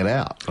can't take it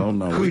out. Oh,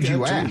 no. Who'd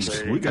you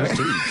ask? We got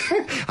tools.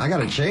 I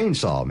got a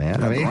chainsaw, man.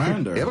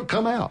 Grinder. It'll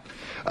come out.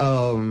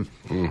 No,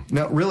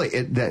 really,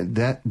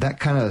 that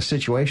kind of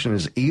situation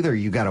is either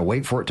you got to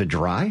wait for it to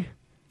dry,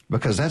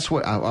 because that's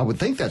what I would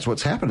think that's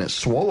what's happened. It's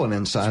swollen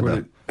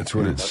inside. That's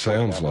what it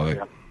sounds like.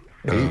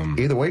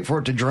 Either wait for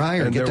it to dry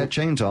or get that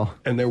chainsaw.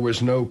 And there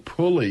was no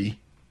pulley.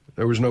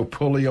 There was no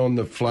pulley on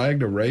the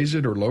flag to raise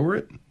it or lower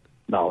it?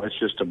 No, it's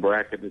just a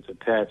bracket that's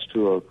attached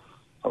to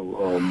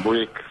a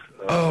brick.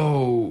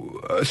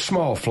 A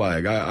small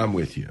flag. I'm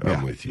with you.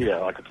 I'm with you. Yeah,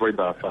 like a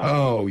 3x5.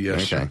 Oh,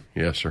 yes, sir.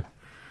 Yes, sir.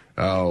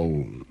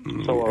 Oh.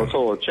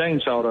 So a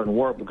chainsaw doesn't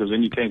work, because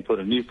then you can't put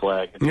a new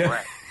flag in the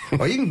bracket.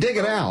 Well, you can dig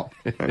it out.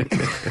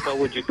 So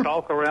would you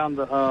caulk around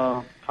the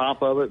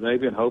top of it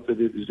maybe and hope that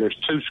there's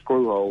 2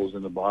 screw holes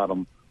in the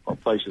bottom, or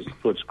places to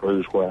put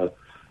screws, where I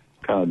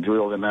kind of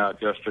drilled them out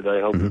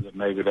yesterday, hoping that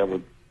maybe that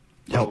would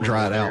help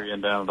dry it out.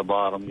 And down at the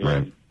bottom,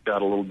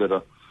 got a little bit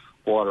of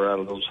water out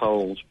of those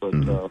holes, but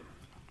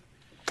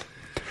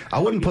I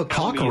wouldn't put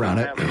caulk around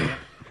it.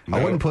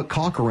 I wouldn't put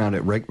caulk around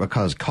it, Rick,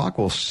 because caulk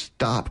will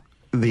stop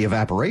the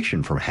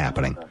evaporation from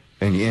happening.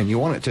 And you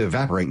want it to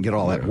evaporate and get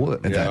all that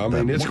wood. Yeah,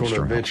 it's going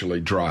to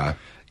eventually dry.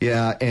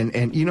 Yeah,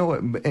 and you know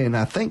what? And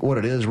I think what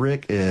it is,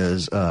 Rick,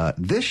 is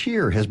this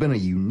year has been a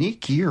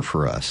unique year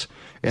for us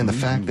in the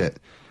fact that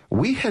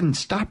we hadn't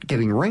stopped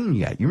getting rain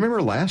yet. You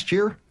remember last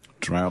year?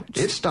 Droughts.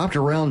 It stopped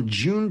around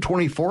June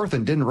 24th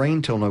and didn't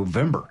rain till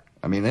November.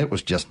 I mean, it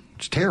was just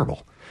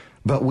terrible.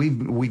 But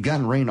we've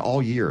gotten rain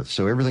all year,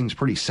 so everything's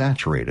pretty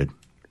saturated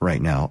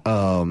right now.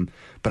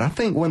 But I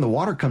think when the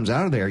water comes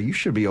out of there, you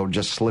should be able to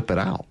just slip it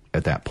out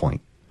at that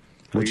point.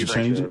 Would you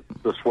change it?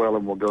 The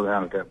swelling will go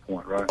down at that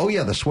point, right? Oh,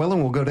 yeah, the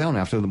swelling will go down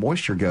after the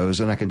moisture goes.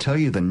 And I can tell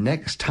you the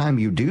next time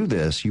you do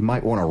this, you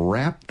might want to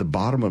wrap the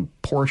bottom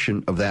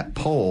portion of that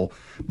pole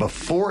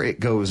before it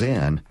goes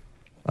in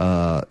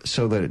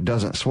so that it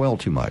doesn't swell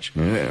too much.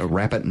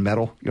 Wrap it in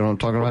metal. You know what I'm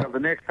talking about? The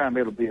next time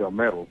it'll be a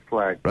metal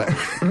flag. Right. Right.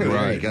 So we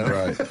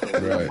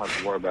don't have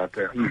to worry about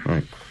that.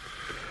 Right.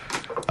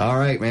 All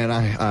right, man.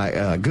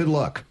 I good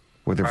luck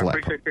with your flag. I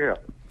appreciate your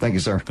help. Thank you,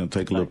 sir. Going to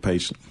take a little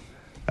patience.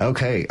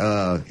 Okay,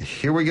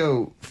 here we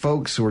go,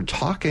 folks. We're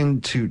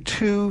talking to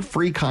 2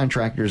 free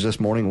contractors this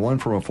morning, one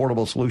from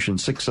Affordable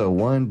Solutions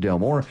 601, Del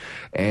Moore,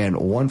 and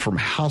one from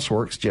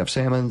Houseworks, Jeff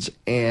Sammons.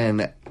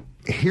 And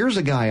here's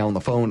a guy on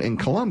the phone in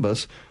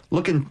Columbus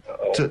looking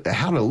to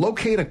how to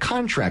locate a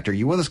contractor.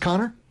 You with us,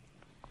 Connor?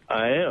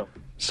 I am.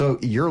 So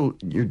you're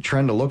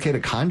trying to locate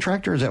a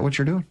contractor? Is that what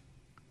you're doing?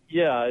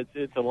 Yeah,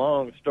 it's a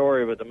long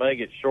story, but to make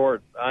it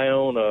short, I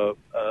own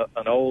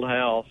an old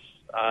house.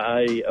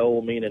 I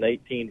owe meaning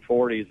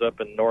 1840s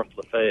up in North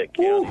Lafayette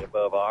County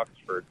above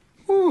Oxford,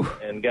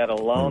 and got a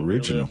laundry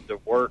list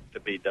of work to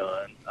be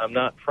done. I'm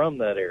not from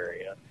that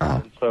area,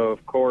 and so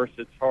of course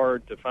it's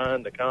hard to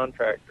find a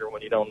contractor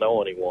when you don't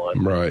know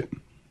anyone. Right.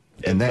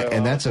 And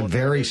that's a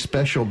very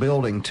special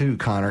building too,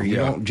 Connor. You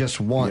don't just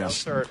want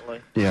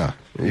certainly. Yeah.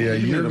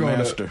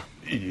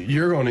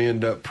 You're going to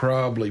end up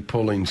probably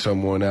pulling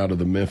someone out of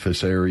the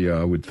Memphis area,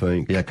 I would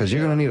think. Yeah, because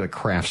you're going to need a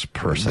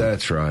craftsperson.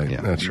 That's right. Yeah.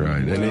 That's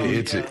right. And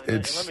it's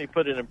let me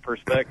put it in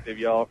perspective,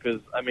 y'all,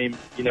 because I mean,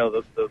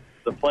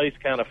 the place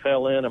kind of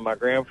fell in, and my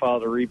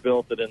grandfather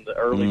rebuilt it in the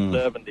early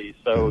 70s.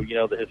 So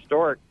the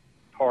historic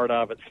part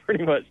of it's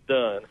pretty much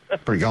done.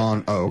 Pretty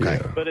gone. Oh, okay.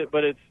 Yeah.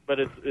 But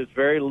it's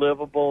very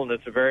livable, and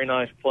it's a very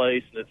nice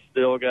place, and it's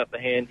still got the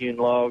hand-hewn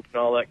logs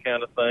and all that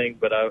kind of thing.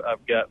 But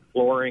I've got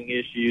flooring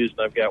issues, and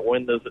I've got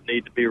windows that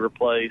need to be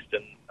replaced,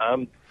 and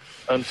I'm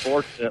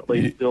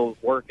unfortunately still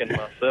working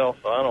myself,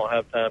 so I don't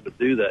have time to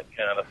do that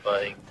kind of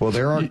thing. Well,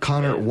 there are,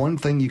 Connor, one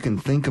thing you can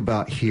think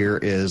about here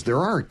is there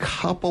are a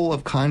couple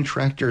of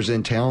contractors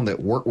in town that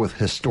work with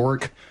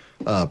historic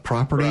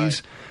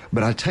properties. Right.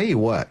 But I tell you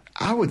what,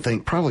 I would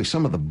think probably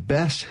some of the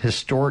best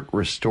historic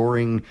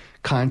restoring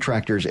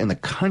contractors in the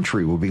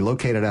country will be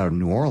located out of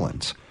New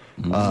Orleans.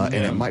 And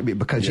it might be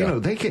because,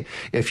 they can,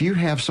 if you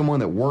have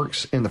someone that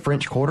works in the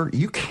French Quarter,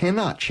 you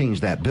cannot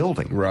change that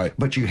building. Right.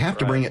 But you have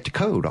to bring it to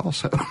code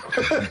also.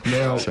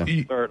 Now,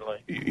 certainly.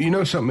 You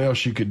know something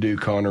else you could do,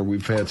 Connor?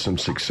 We've had some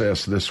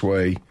success this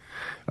way.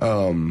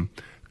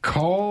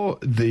 Call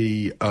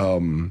the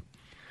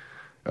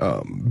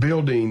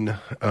building,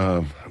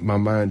 my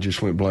mind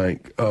just went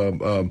blank,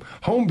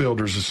 Home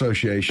Builders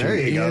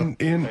Association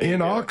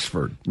in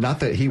Oxford. Not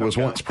that he was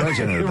once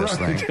president of this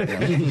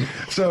thing.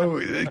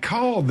 So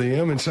call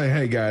them and say,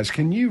 hey, guys,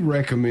 can you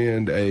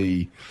recommend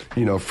a,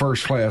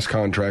 first-class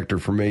contractor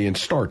for me, and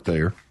start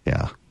there.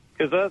 Yeah.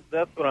 Because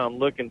that's what I'm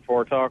looking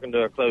for, talking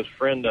to a close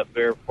friend up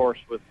there. Of course,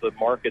 with the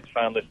markets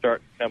finally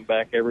starting to come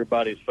back,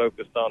 everybody's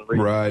focused on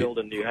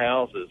rebuilding new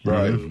houses.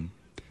 Right.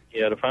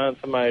 To find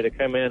somebody to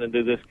come in and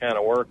do this kind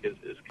of work is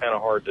kind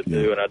of hard to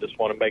do, and I just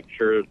want to make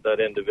sure that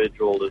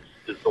individual is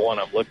the one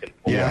I'm looking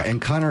for. Yeah,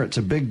 and Connor, it's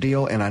a big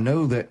deal, and I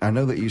know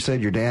that you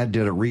said your dad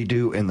did a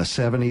redo in the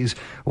 70s.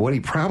 What he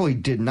probably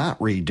did not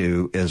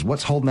redo is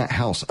what's holding that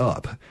house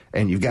up,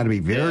 and you've got to be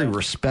very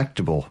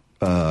respectable.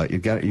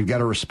 You've got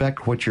to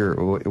respect what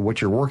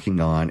you're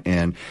working on,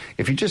 and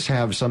if you just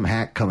have some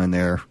hack come in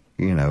there,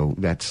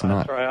 that's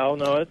not. That's right. Oh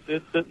no,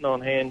 it's sitting on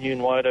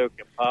hand-hewn white oak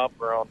and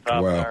poplar on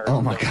top of iron. Oh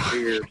my God.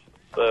 Years.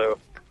 So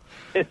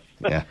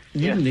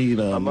you need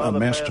my a mother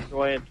master. passed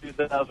away in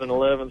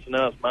 2011, so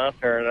now it's my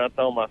turn. And I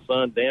told my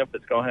son, "Damn,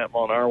 it's going to happen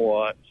on our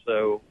watch."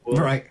 So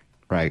Right.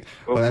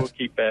 We'll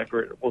keep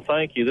accurate. Well,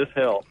 thank you. This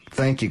helps.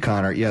 Thank you,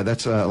 Connor. Yeah,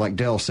 that's like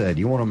Dell said.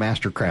 You want a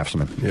master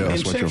craftsman. Yeah.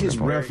 That's And what check you're his looking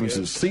for.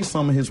 references. See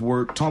some of his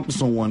work. Talk to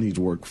someone he's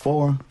worked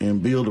for,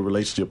 and build a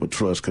relationship of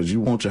trust, because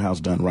you want your house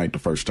done right the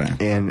first time.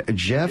 And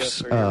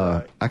Jeff's,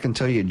 I can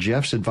tell you,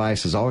 Jeff's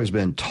advice has always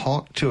been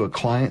talk to a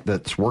client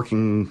that's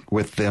working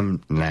with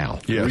them now.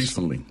 Yes.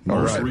 Recently, All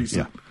most right.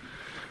 recent. Yeah.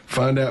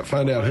 Find out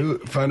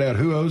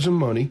who owes them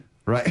money.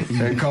 Right.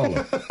 And call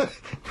them.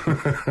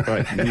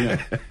 Right.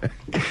 Yeah.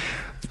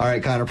 All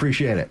right, Connor,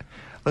 appreciate it.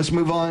 Let's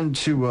move on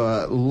to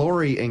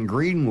Lori in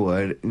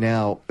Greenwood.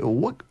 Now,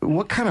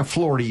 what kind of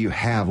floor do you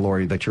have,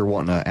 Lori, that you're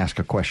wanting to ask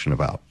a question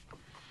about?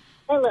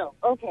 Hello.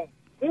 Okay.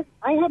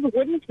 I have a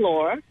wooden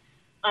floor.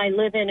 I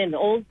live in an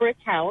old brick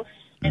house,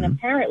 and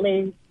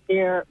apparently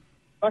there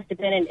must have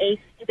been an AC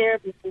there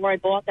before I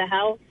bought the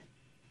house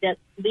that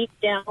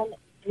leaked down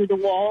through the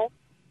wall,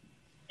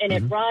 and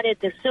it rotted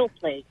the sill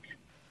plate.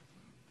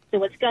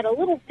 So it's got a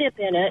little dip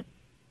in it,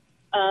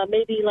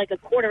 maybe like a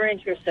quarter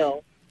inch or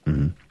so.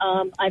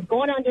 I've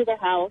gone under the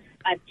house.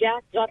 I've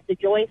jacked up the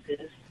joists.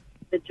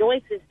 The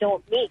joists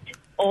don't meet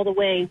all the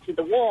way to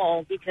the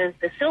wall because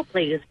the sill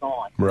plate is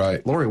gone.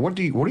 Right. Lori, what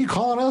are you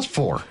calling us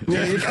for?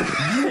 You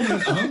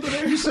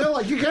sound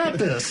like you got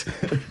this.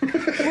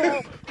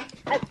 Well,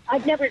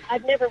 I've never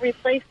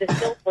replaced a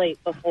sill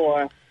plate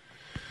before.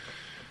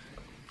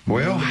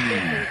 Well,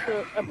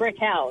 A brick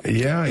house.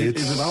 yeah,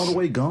 Is it all the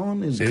way gone?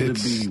 Could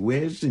it be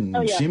wedged and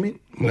shimmied?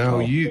 No,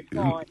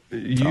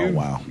 It's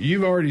wow.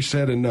 You've already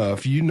said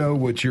enough. You know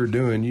what you're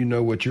doing. You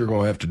know what you're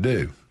going to have to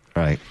do.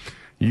 Right.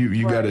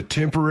 You got to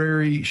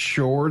temporary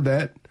shore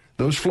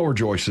those floor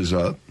joists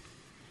up.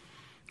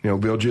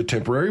 Build you a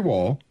temporary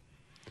wall,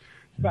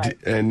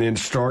 and then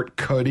start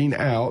cutting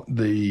out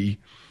the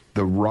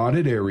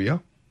rotted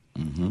area,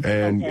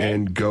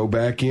 and go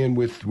back in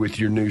with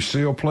your new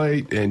seal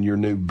plate and your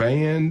new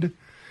band.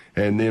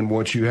 And then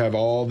once you have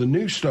all the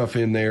new stuff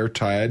in there,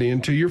 tie it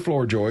into your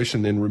floor joist,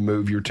 and then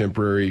remove your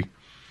temporary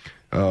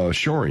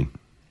shoring.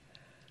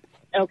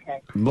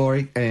 Okay.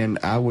 Lori, and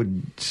I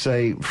would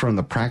say from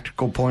the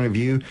practical point of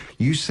view,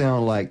 you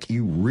sound like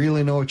you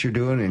really know what you're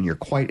doing and you're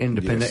quite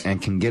independent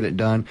and can get it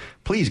done.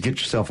 Please get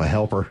yourself a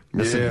helper.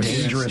 It's a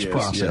dangerous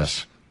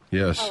process.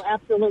 Yes. Oh,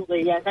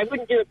 absolutely, yes. I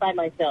wouldn't do it by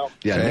myself.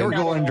 Yeah, never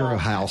go under a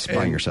house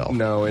by yourself.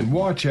 No, and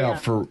watch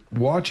out for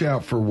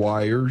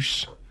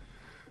wires.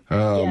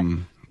 That's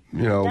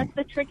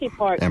the tricky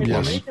part. And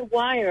Because there's a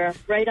wire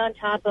right on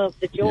top of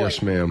the joint.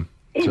 Yes, ma'am.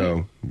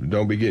 So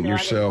don't be getting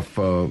yourself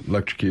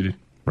electrocuted.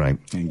 Right.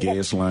 And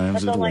gas lines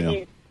That's as all I well.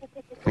 need.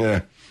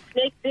 Yeah.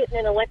 Snake bitten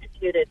and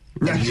electrocuted.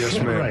 Yes,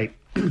 ma'am. Right.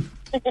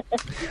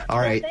 All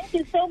right. Well, thank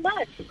you so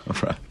much.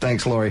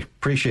 Thanks, Lori.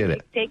 Appreciate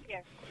it. Take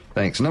care.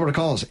 Thanks. Number to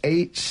call is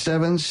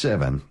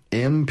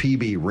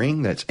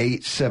 877-MPB-RING. That's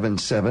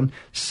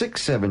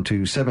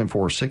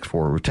 877-672-7464.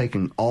 We're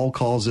taking all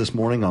calls this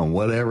morning on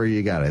whatever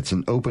you got. It's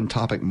an open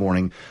topic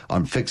morning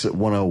on Fix It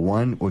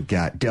 101. We've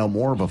got Del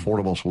Moore of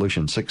Affordable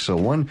Solutions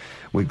 601.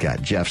 We've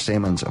got Jeff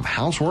Sammons of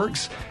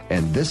Houseworks.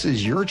 And this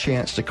is your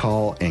chance to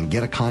call and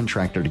get a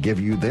contractor to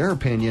give you their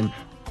opinion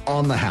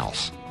on the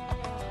house.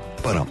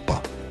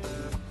 Ba-dum-bum.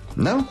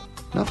 No?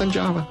 Nothing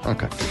Java?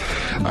 Okay.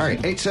 All right,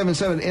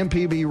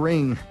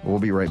 877-MPB-RING. We'll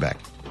be right back.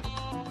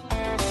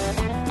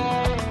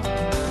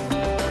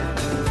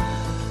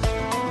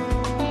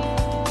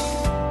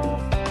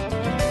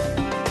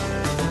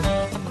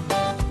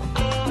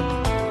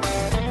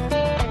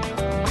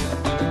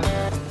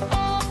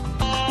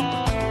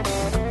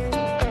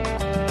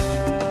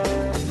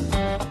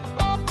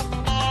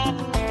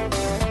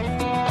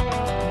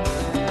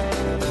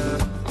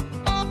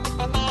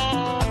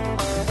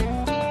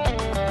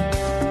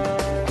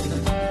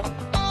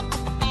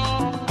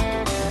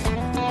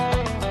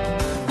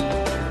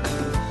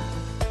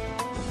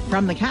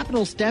 From the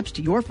Capitol steps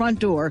to your front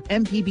door,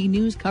 MPB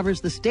News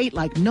covers the state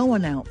like no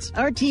one else.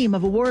 Our team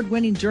of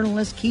award-winning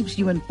journalists keeps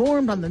you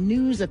informed on the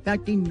news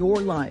affecting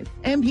your life.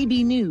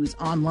 MPB News,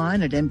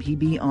 online at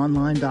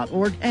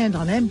mpbonline.org and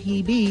on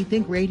MPB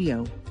Think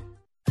Radio.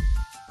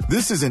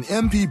 This is an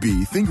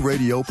MPB Think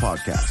Radio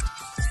podcast.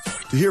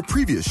 To hear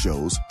previous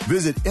shows,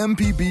 visit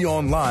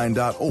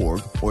mpbonline.org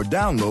or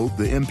download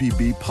the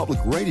MPB Public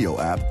Radio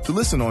app to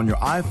listen on your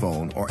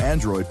iPhone or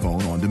Android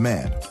phone on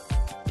demand.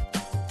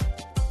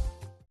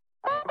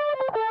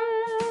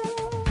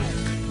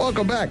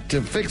 Welcome back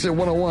to Fix It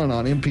 101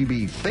 on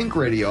MPB Think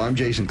Radio. I'm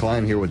Jason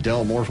Klein here with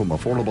Del Moore from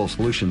Affordable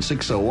Solutions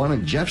 601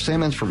 and Jeff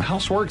Sammons from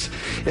Houseworks.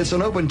 It's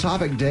an open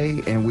topic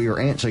day, and we are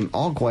answering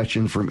all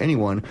questions from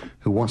anyone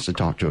who wants to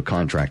talk to a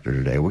contractor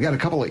today. We got a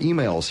couple of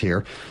emails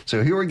here.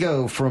 So here we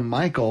go from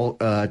Michael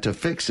to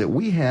fix it.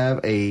 We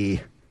have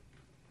we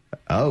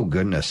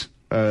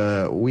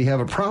have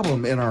a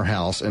problem in our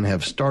house and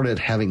have started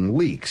having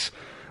leaks.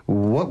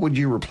 What would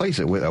you replace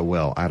it with?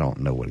 Well, I don't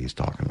know what he's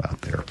talking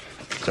about there.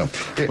 So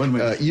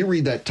you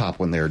read that top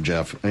one there,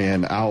 Jeff,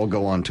 and I'll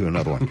go on to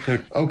another one.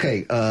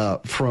 Okay,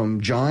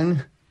 from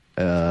John,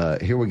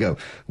 here we go.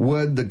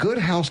 Would the good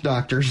house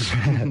doctors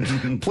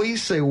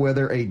please say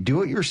whether a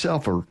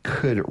do-it-yourselfer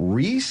could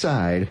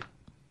re-side,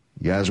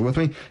 you guys with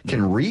me,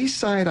 can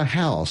re-side a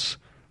house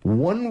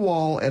one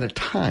wall at a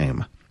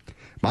time?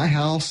 My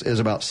house is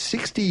about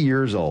 60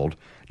 years old,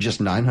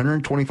 just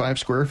 925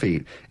 square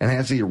feet, and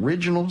has the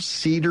original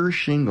cedar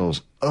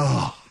shingles.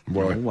 Oh,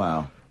 boy.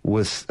 Wow.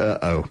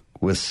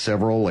 With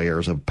several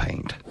layers of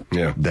paint.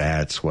 Yeah.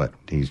 That's what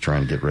he's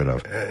trying to get rid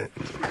of.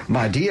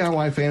 My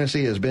DIY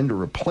fantasy has been to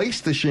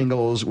replace the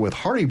shingles with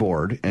hardy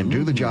board and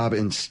do the job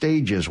in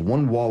stages,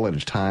 one wall at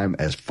a time,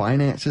 as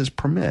finances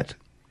permit.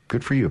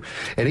 Good for you.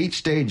 At each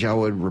stage, I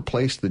would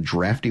replace the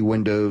drafty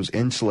windows,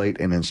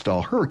 insulate, and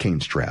install hurricane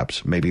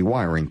straps, maybe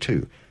wiring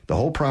too. The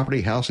whole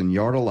property, house, and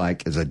yard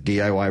alike is a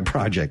DIY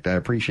project. I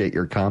appreciate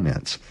your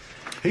comments.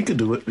 He could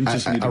do it.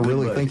 I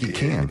really think he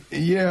can.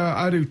 Yeah,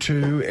 I do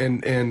too,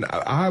 and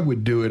I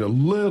would do it a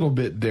little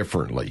bit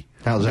differently.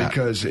 How's that?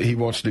 Because he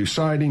wants to do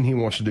siding, he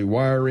wants to do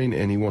wiring,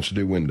 and he wants to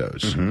do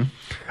windows. Mm-hmm.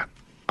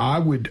 I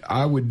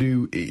would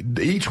do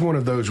each one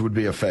of those would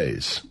be a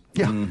phase.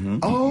 Yeah.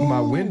 Mm-hmm. Oh,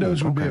 my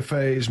windows would be a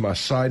phase, my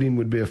siding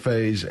would be a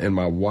phase, and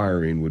my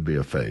wiring would be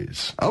a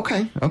phase.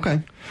 Okay.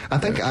 I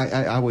think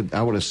I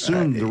would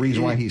assume the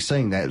reason why he's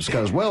saying that is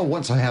because, well,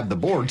 once I have the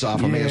boards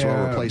off, I may as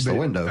well replace the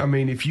window. I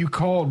mean, if you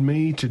called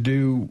me to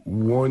do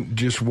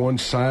just one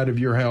side of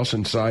your house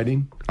and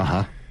siding,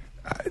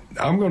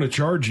 I'm going to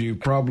charge you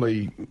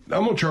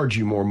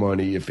more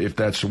money if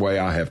that's the way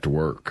I have to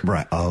work.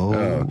 Right.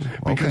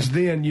 Because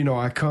then,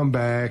 I come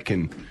back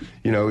and,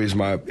 is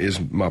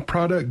my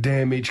product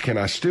damaged? Can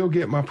I still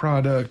get my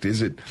product?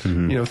 Is it,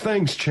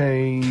 things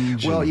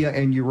change. Well, yeah,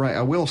 and you're right.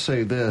 I will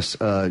say this,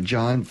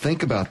 John,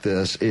 think about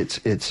this.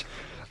 It's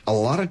a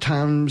lot of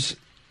times,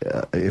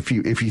 if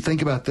you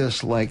think about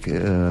this, like,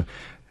 you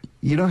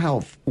know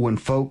how when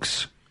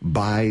folks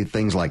buy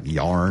things like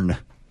yarn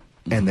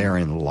and they're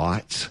in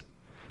lots,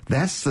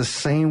 that's the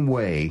same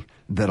way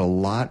that a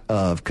lot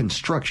of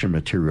construction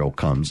material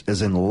comes,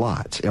 is in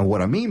lots. And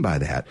what I mean by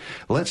that,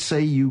 let's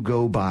say you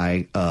go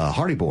buy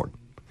hardy board.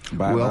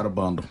 Buy about a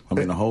bundle. I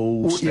mean, the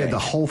whole stack. Yeah, the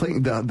whole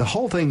thing. The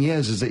whole thing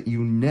is that you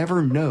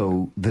never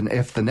know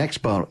if the next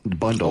bundle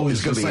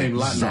is going to be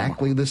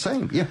exactly the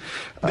same. Yeah,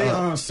 they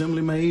are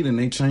assembly made, and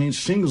they change.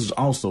 Shingles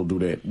also do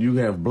that. You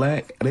have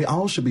black. They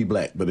all should be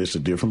black, but it's a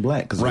different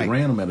black because they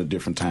ran them at a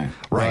different time.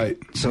 Right.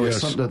 So it's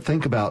something to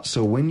think about.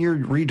 So when you're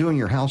redoing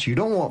your house, you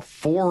don't want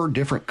 4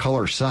 different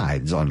color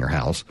sides on your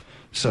house.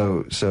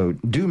 So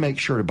do make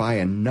sure to buy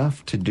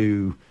enough to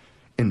do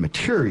in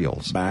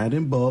materials. Buy it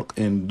in bulk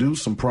and do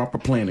some proper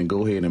planning.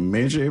 Go ahead and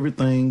measure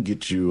everything.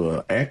 Get you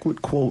an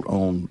accurate quote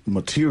on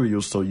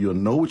materials so you'll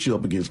know what you're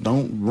up against.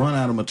 Don't run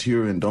out of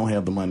material and don't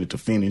have the money to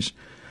finish.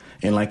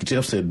 And like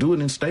Jeff said, do it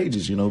in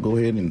stages. Go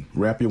ahead and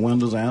wrap your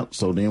windows out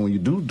so then when you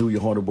do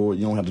your hardy board,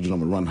 you don't have to do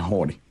them and run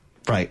hardy.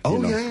 Right.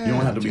 You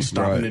don't have to be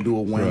stopping to do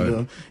a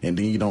window and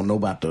then you don't know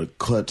about the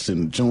cuts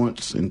and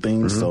joints and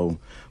things. So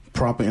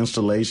proper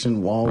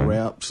installation, wall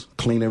wraps,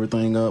 clean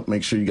everything up,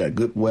 make sure you got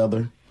good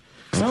weather.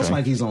 Sounds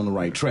like he's on the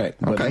right track,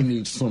 but I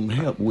need some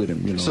help with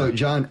him. So,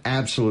 John,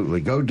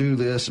 absolutely. Go do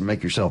this and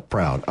make yourself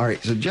proud. All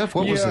right. So, Jeff,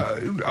 what was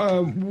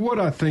it? What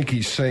I think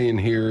he's saying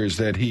here is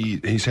that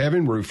he's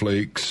having roof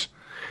leaks,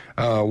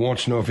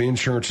 wants to know if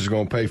insurance is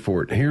going to pay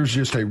for it. Here's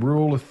just a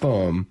rule of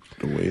thumb.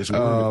 The way it's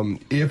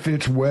worded. If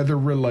it's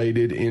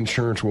weather-related,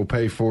 insurance will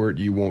pay for it.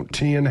 You want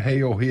 10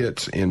 hail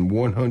hits in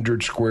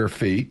 100 square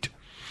feet.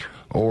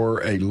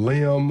 Or a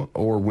limb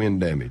or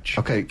wind damage.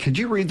 Okay, could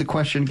you read the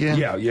question again?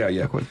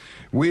 Yeah.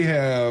 We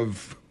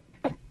have,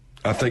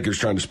 I think it's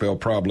trying to spell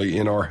probably,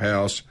 in our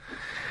house,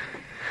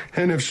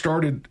 and have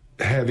started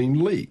having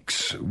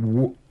leaks.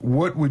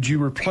 What would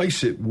you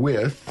replace it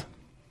with?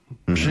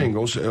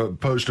 Shingles,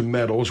 opposed to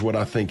metal is what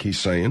I think he's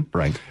saying.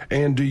 Right.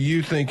 And do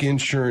you think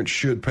insurance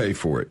should pay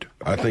for it?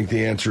 I think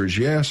the answer is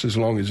yes, as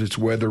long as it's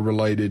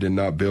weather-related and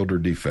not builder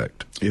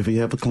defect. If you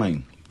have a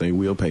claim, they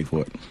will pay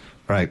for it.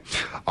 Right.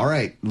 All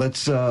right.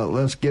 Let's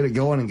get it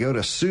going and go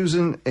to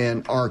Susan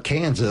in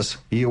Arkansas.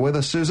 You with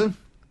us, Susan?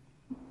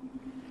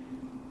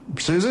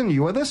 Susan,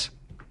 you with us?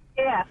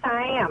 Yes,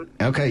 I am.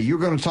 Okay, you're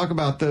going to talk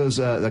about those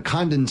the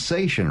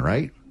condensation,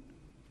 right?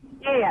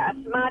 Yes,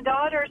 my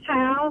daughter's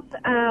house.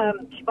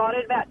 She bought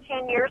it about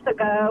 10 years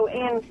ago,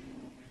 and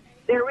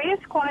there is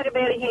quite a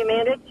bit of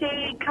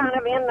humidity kind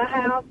of in the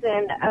house,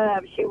 and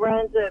she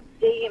runs a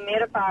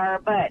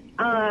dehumidifier. But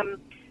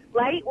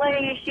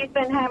lately, she's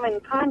been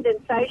having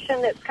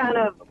condensation that's kind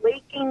of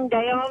leaking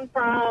down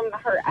from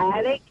her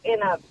attic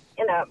in a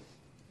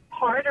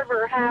part of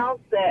her house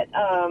that.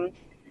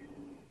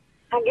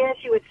 I guess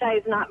you would say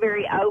it's not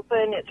very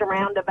open. It's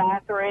around a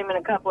bathroom and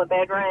a couple of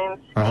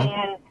bedrooms.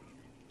 And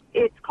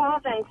it's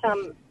causing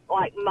some,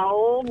 like,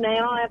 mold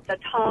now at the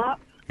top.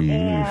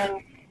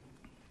 And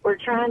we're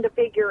trying to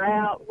figure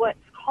out what's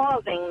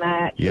causing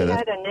that. She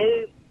had a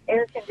new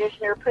air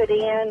conditioner put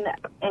in,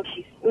 and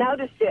she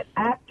noticed it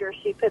after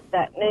she put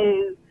that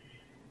new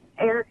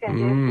air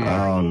conditioner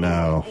Oh,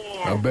 no.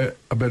 I bet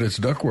it's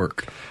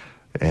ductwork.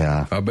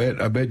 Yeah. I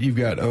bet you've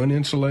got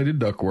uninsulated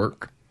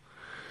ductwork.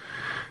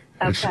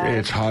 Okay.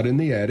 It's hot in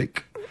the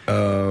attic.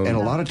 And a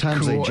lot of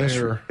times cool they just,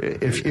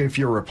 if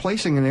you're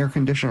replacing an air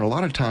conditioner, a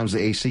lot of times the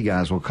AC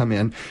guys will come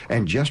in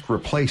and just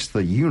replace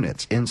the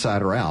units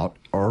inside or out,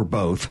 or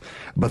both,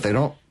 but they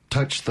don't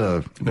touch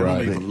the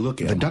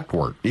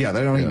ductwork. Yeah,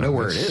 they don't even know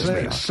where it is.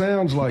 It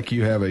sounds like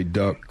you have a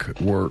duct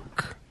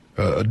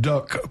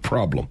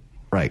problem.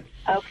 Right.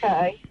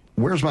 Okay.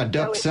 Where's my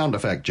duct sound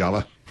effect,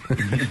 Java? So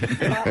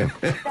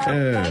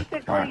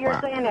basically,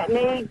 you're saying it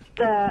needs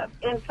the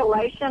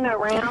insulation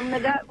around the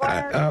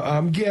ductwork?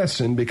 I'm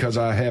guessing because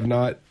I have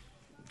not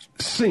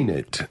seen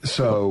it.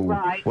 So,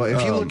 well,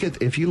 if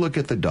you look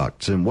at the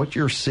ducts, and what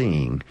you're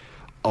seeing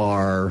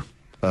are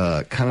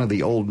kind of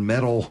the old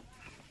metal,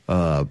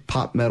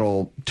 pot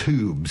metal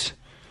tubes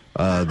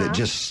that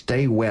just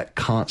stay wet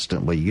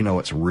constantly. You know,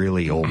 it's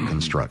really old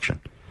construction.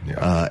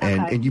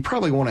 And you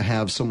probably want to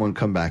have someone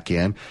come back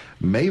in,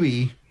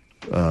 maybe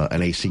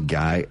an AC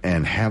guy,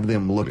 and have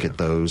them look at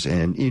those,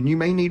 and you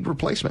may need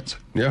replacements.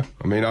 Yeah,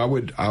 I mean, I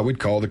would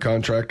call the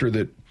contractor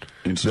that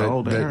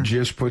installed that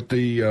just put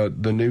the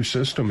new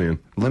system in.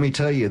 Let me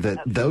tell you that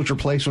those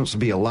replacements would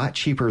be a lot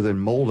cheaper than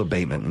mold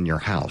abatement in your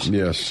house.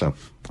 Yes. So.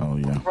 Oh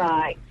yeah.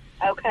 Right.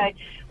 Okay.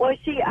 Well,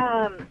 she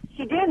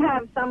did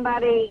have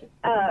somebody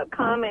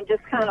come and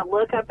just kind of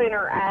look up in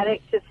her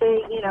attic to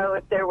see, you know,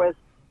 if there was,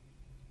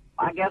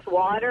 I guess,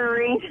 water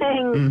or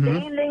anything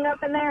standing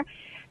up in there.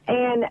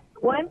 And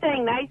one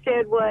thing they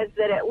said was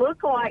that it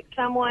looked like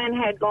someone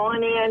had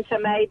gone in to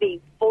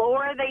maybe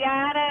floor the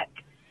attic,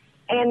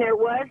 and there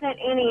wasn't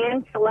any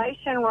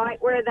insulation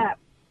right where that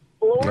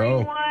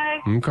flooring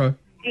was. Okay.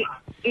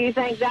 Do you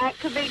think that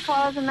could be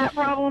causing that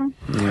problem?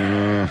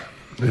 Yeah,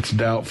 it's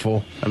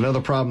doubtful. Another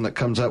problem that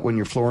comes up when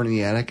you're flooring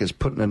the attic is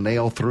putting a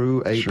nail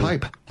through a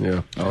pipe.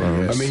 Yeah. Oh,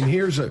 yes. I mean,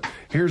 here's a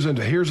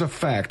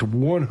fact,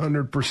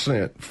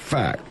 100%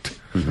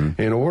 fact.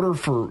 In order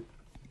for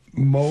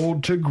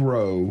mold to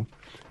grow,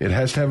 it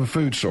has to have a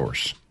food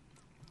source,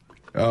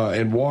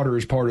 and water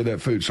is part of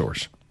that food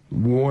source.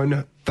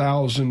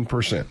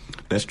 1,000%.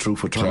 That's true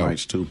for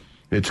termites too.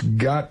 It's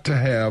got to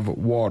have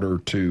water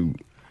to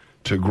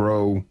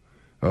grow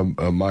a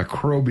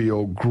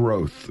microbial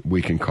growth,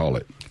 we can call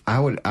it. I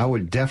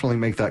would definitely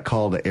make that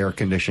call to air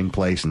conditioning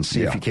place and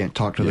see if you can't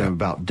talk to them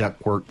about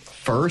ductwork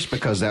first,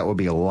 because that would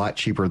be a lot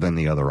cheaper than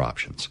the other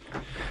options.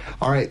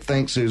 All right,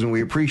 thanks, Susan.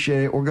 We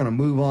appreciate it. We're going to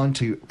move on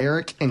to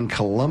Eric in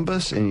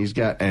Columbus, and he's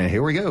got, and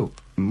here we go,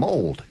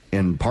 mold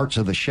in parts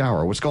of the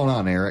shower. What's going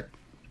on, Eric?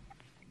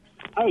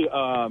 Hey,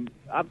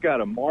 I've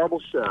got a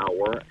marble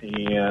shower,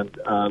 and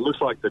it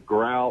looks like the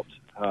grout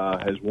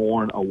has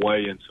worn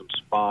away in some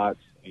spots,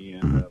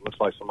 and it looks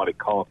like somebody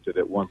caulked it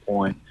at one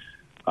point,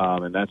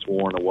 and that's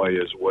worn away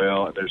as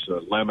well. And there's a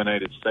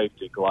laminated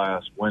safety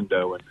glass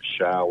window in the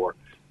shower.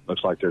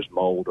 Looks like there's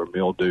mold or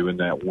mildew in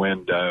that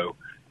window.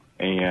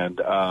 And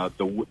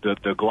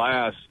the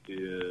glass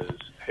is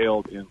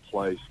held in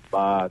place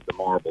by the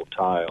marble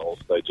tiles.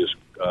 They just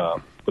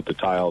put the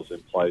tiles in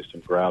place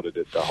and grouted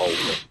it to hold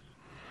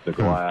the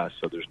glass,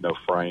 so there's no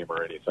frame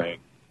or anything.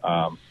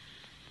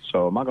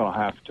 So am I going to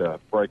have to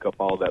break up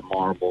all that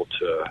marble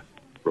to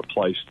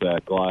replace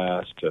that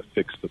glass to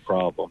fix the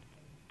problem?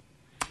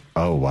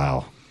 Oh,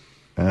 wow.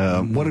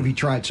 What have you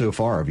tried so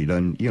far? Have you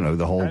done,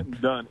 the whole... I haven't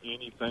done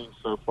anything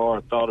so far.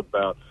 I thought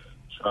about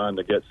trying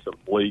to get some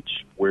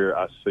bleach where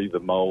I see the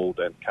mold,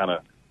 and kind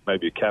of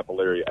maybe a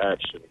capillary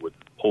action would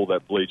pull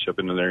that bleach up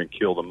into there and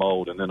kill the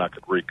mold, and then I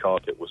could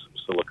re-caulk it with some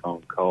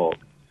silicone caulk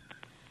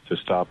to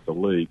stop the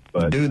leak.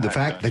 But dude, the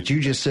fact that you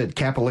just said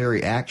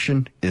capillary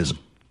action is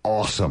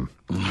awesome,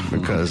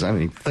 because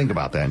think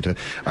about that.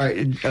 All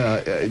right,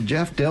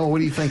 Jeff, Dell, what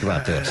do you think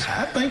about this?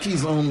 I think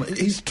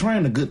he's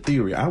trying a good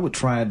theory. I would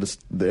try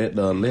that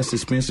less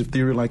expensive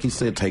theory, like he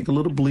said. Take a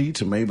little bleach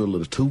and maybe a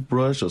little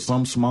toothbrush or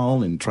something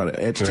small, and try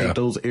to agitate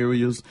those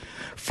areas,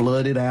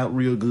 flood it out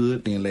real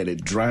good, then let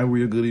it dry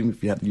real good, even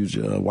if you have to use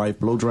your wife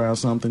blow dry or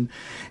something,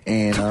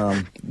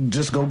 and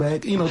just go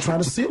back, try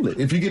to seal it.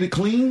 If you get it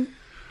clean,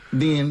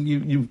 then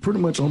you pretty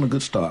much on a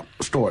good start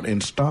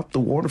and stop the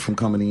water from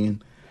coming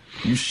in.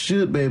 You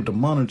should be able to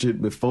monitor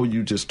it before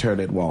you just tear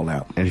that wall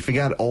out. And if you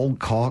got old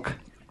caulk,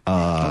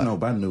 I know,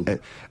 but I knew.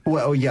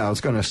 Well, yeah, I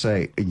was going to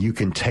say you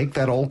can take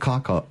that old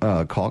caulk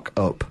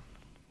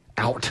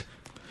out.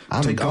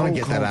 I'm going to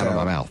get that out of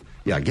my mouth.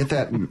 Yeah, get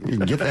that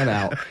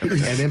out, and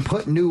then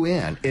put new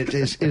in. It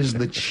is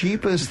the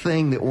cheapest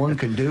thing that one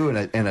can do,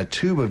 and a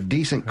tube of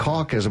decent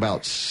caulk is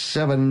about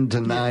 $7 to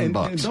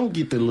 $9. And don't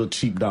get the little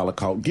cheap dollar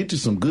caulk. Get you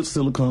some good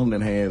silicone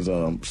that has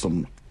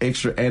some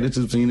extra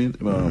additives in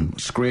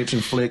it, scratch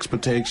and flex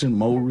protection,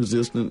 mold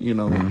resistant.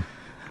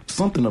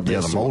 Something of that.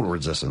 Yeah, the mold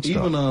resistant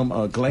stuff.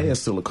 Even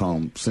glass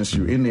silicone, since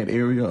you're in that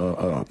area,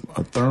 a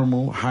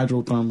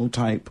hydrothermal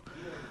type,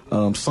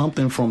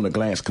 something from the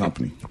glass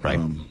company. Right.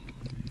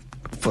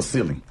 For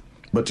sealing.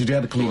 But you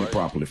got to clean it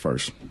properly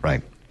first.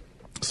 Right.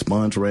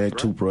 Sponge rag,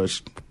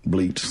 toothbrush,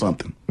 bleach,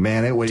 something.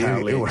 Man, it would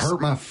hurt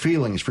my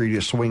feelings for you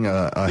to swing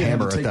a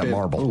hammer at that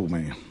marble. Oh,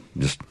 man.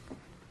 Just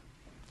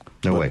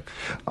no way.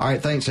 All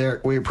right, thanks,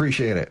 Eric. We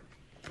appreciate it.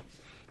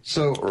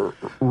 So,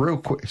 real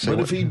quick. But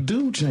if he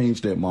do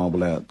change that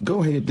marble out,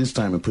 go ahead this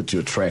time and put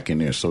your track in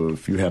there. So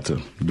if you have to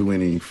do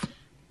any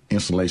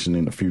installation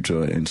in the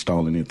future,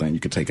 installing anything, you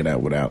can take it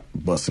out without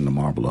busting the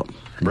marble up.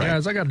 Right.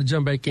 Guys, I got to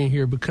jump back in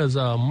here because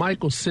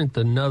Michael sent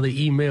another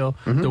email,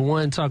 the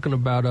one talking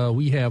about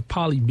we have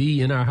poly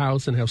B in our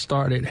house and have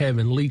started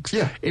having leaks.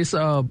 Yeah. It's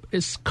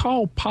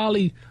called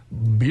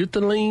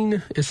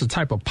polybutylene. It's a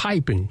type of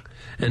piping.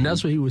 And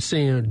that's what he was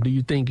saying. Do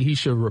you think he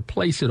should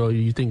replace it, or do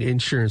you think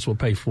insurance will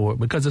pay for it?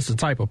 Because it's a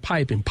type of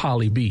piping,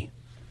 poly B.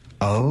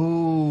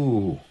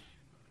 Oh.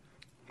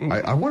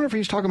 I wonder if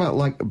he's talking about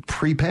like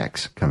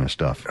pre-PEX kind of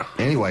stuff.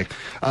 Anyway,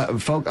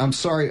 folks, I'm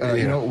sorry.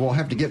 We'll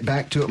have to get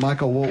back to it,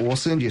 Michael. We'll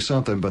send you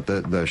something, but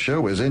the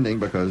show is ending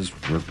because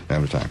we're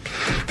out of time.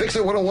 Fix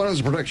It 101 is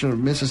a production of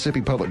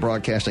Mississippi Public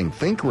Broadcasting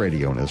Think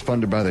Radio and is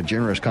funded by the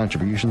generous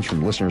contributions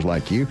from listeners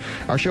like you.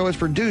 Our show is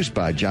produced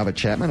by Java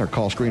Chapman. Our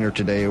call screener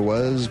today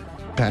was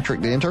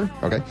Patrick, the intern.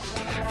 Okay.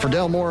 For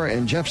Del Moore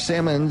and Jeff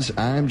Sammons,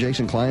 I'm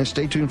Jason Klein.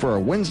 Stay tuned for our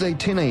Wednesday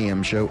 10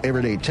 a.m. show,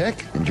 Everyday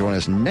Tech, and join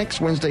us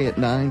next Wednesday at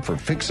 9 for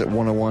Fix It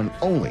 101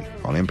 only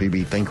on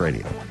MPB Think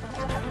Radio.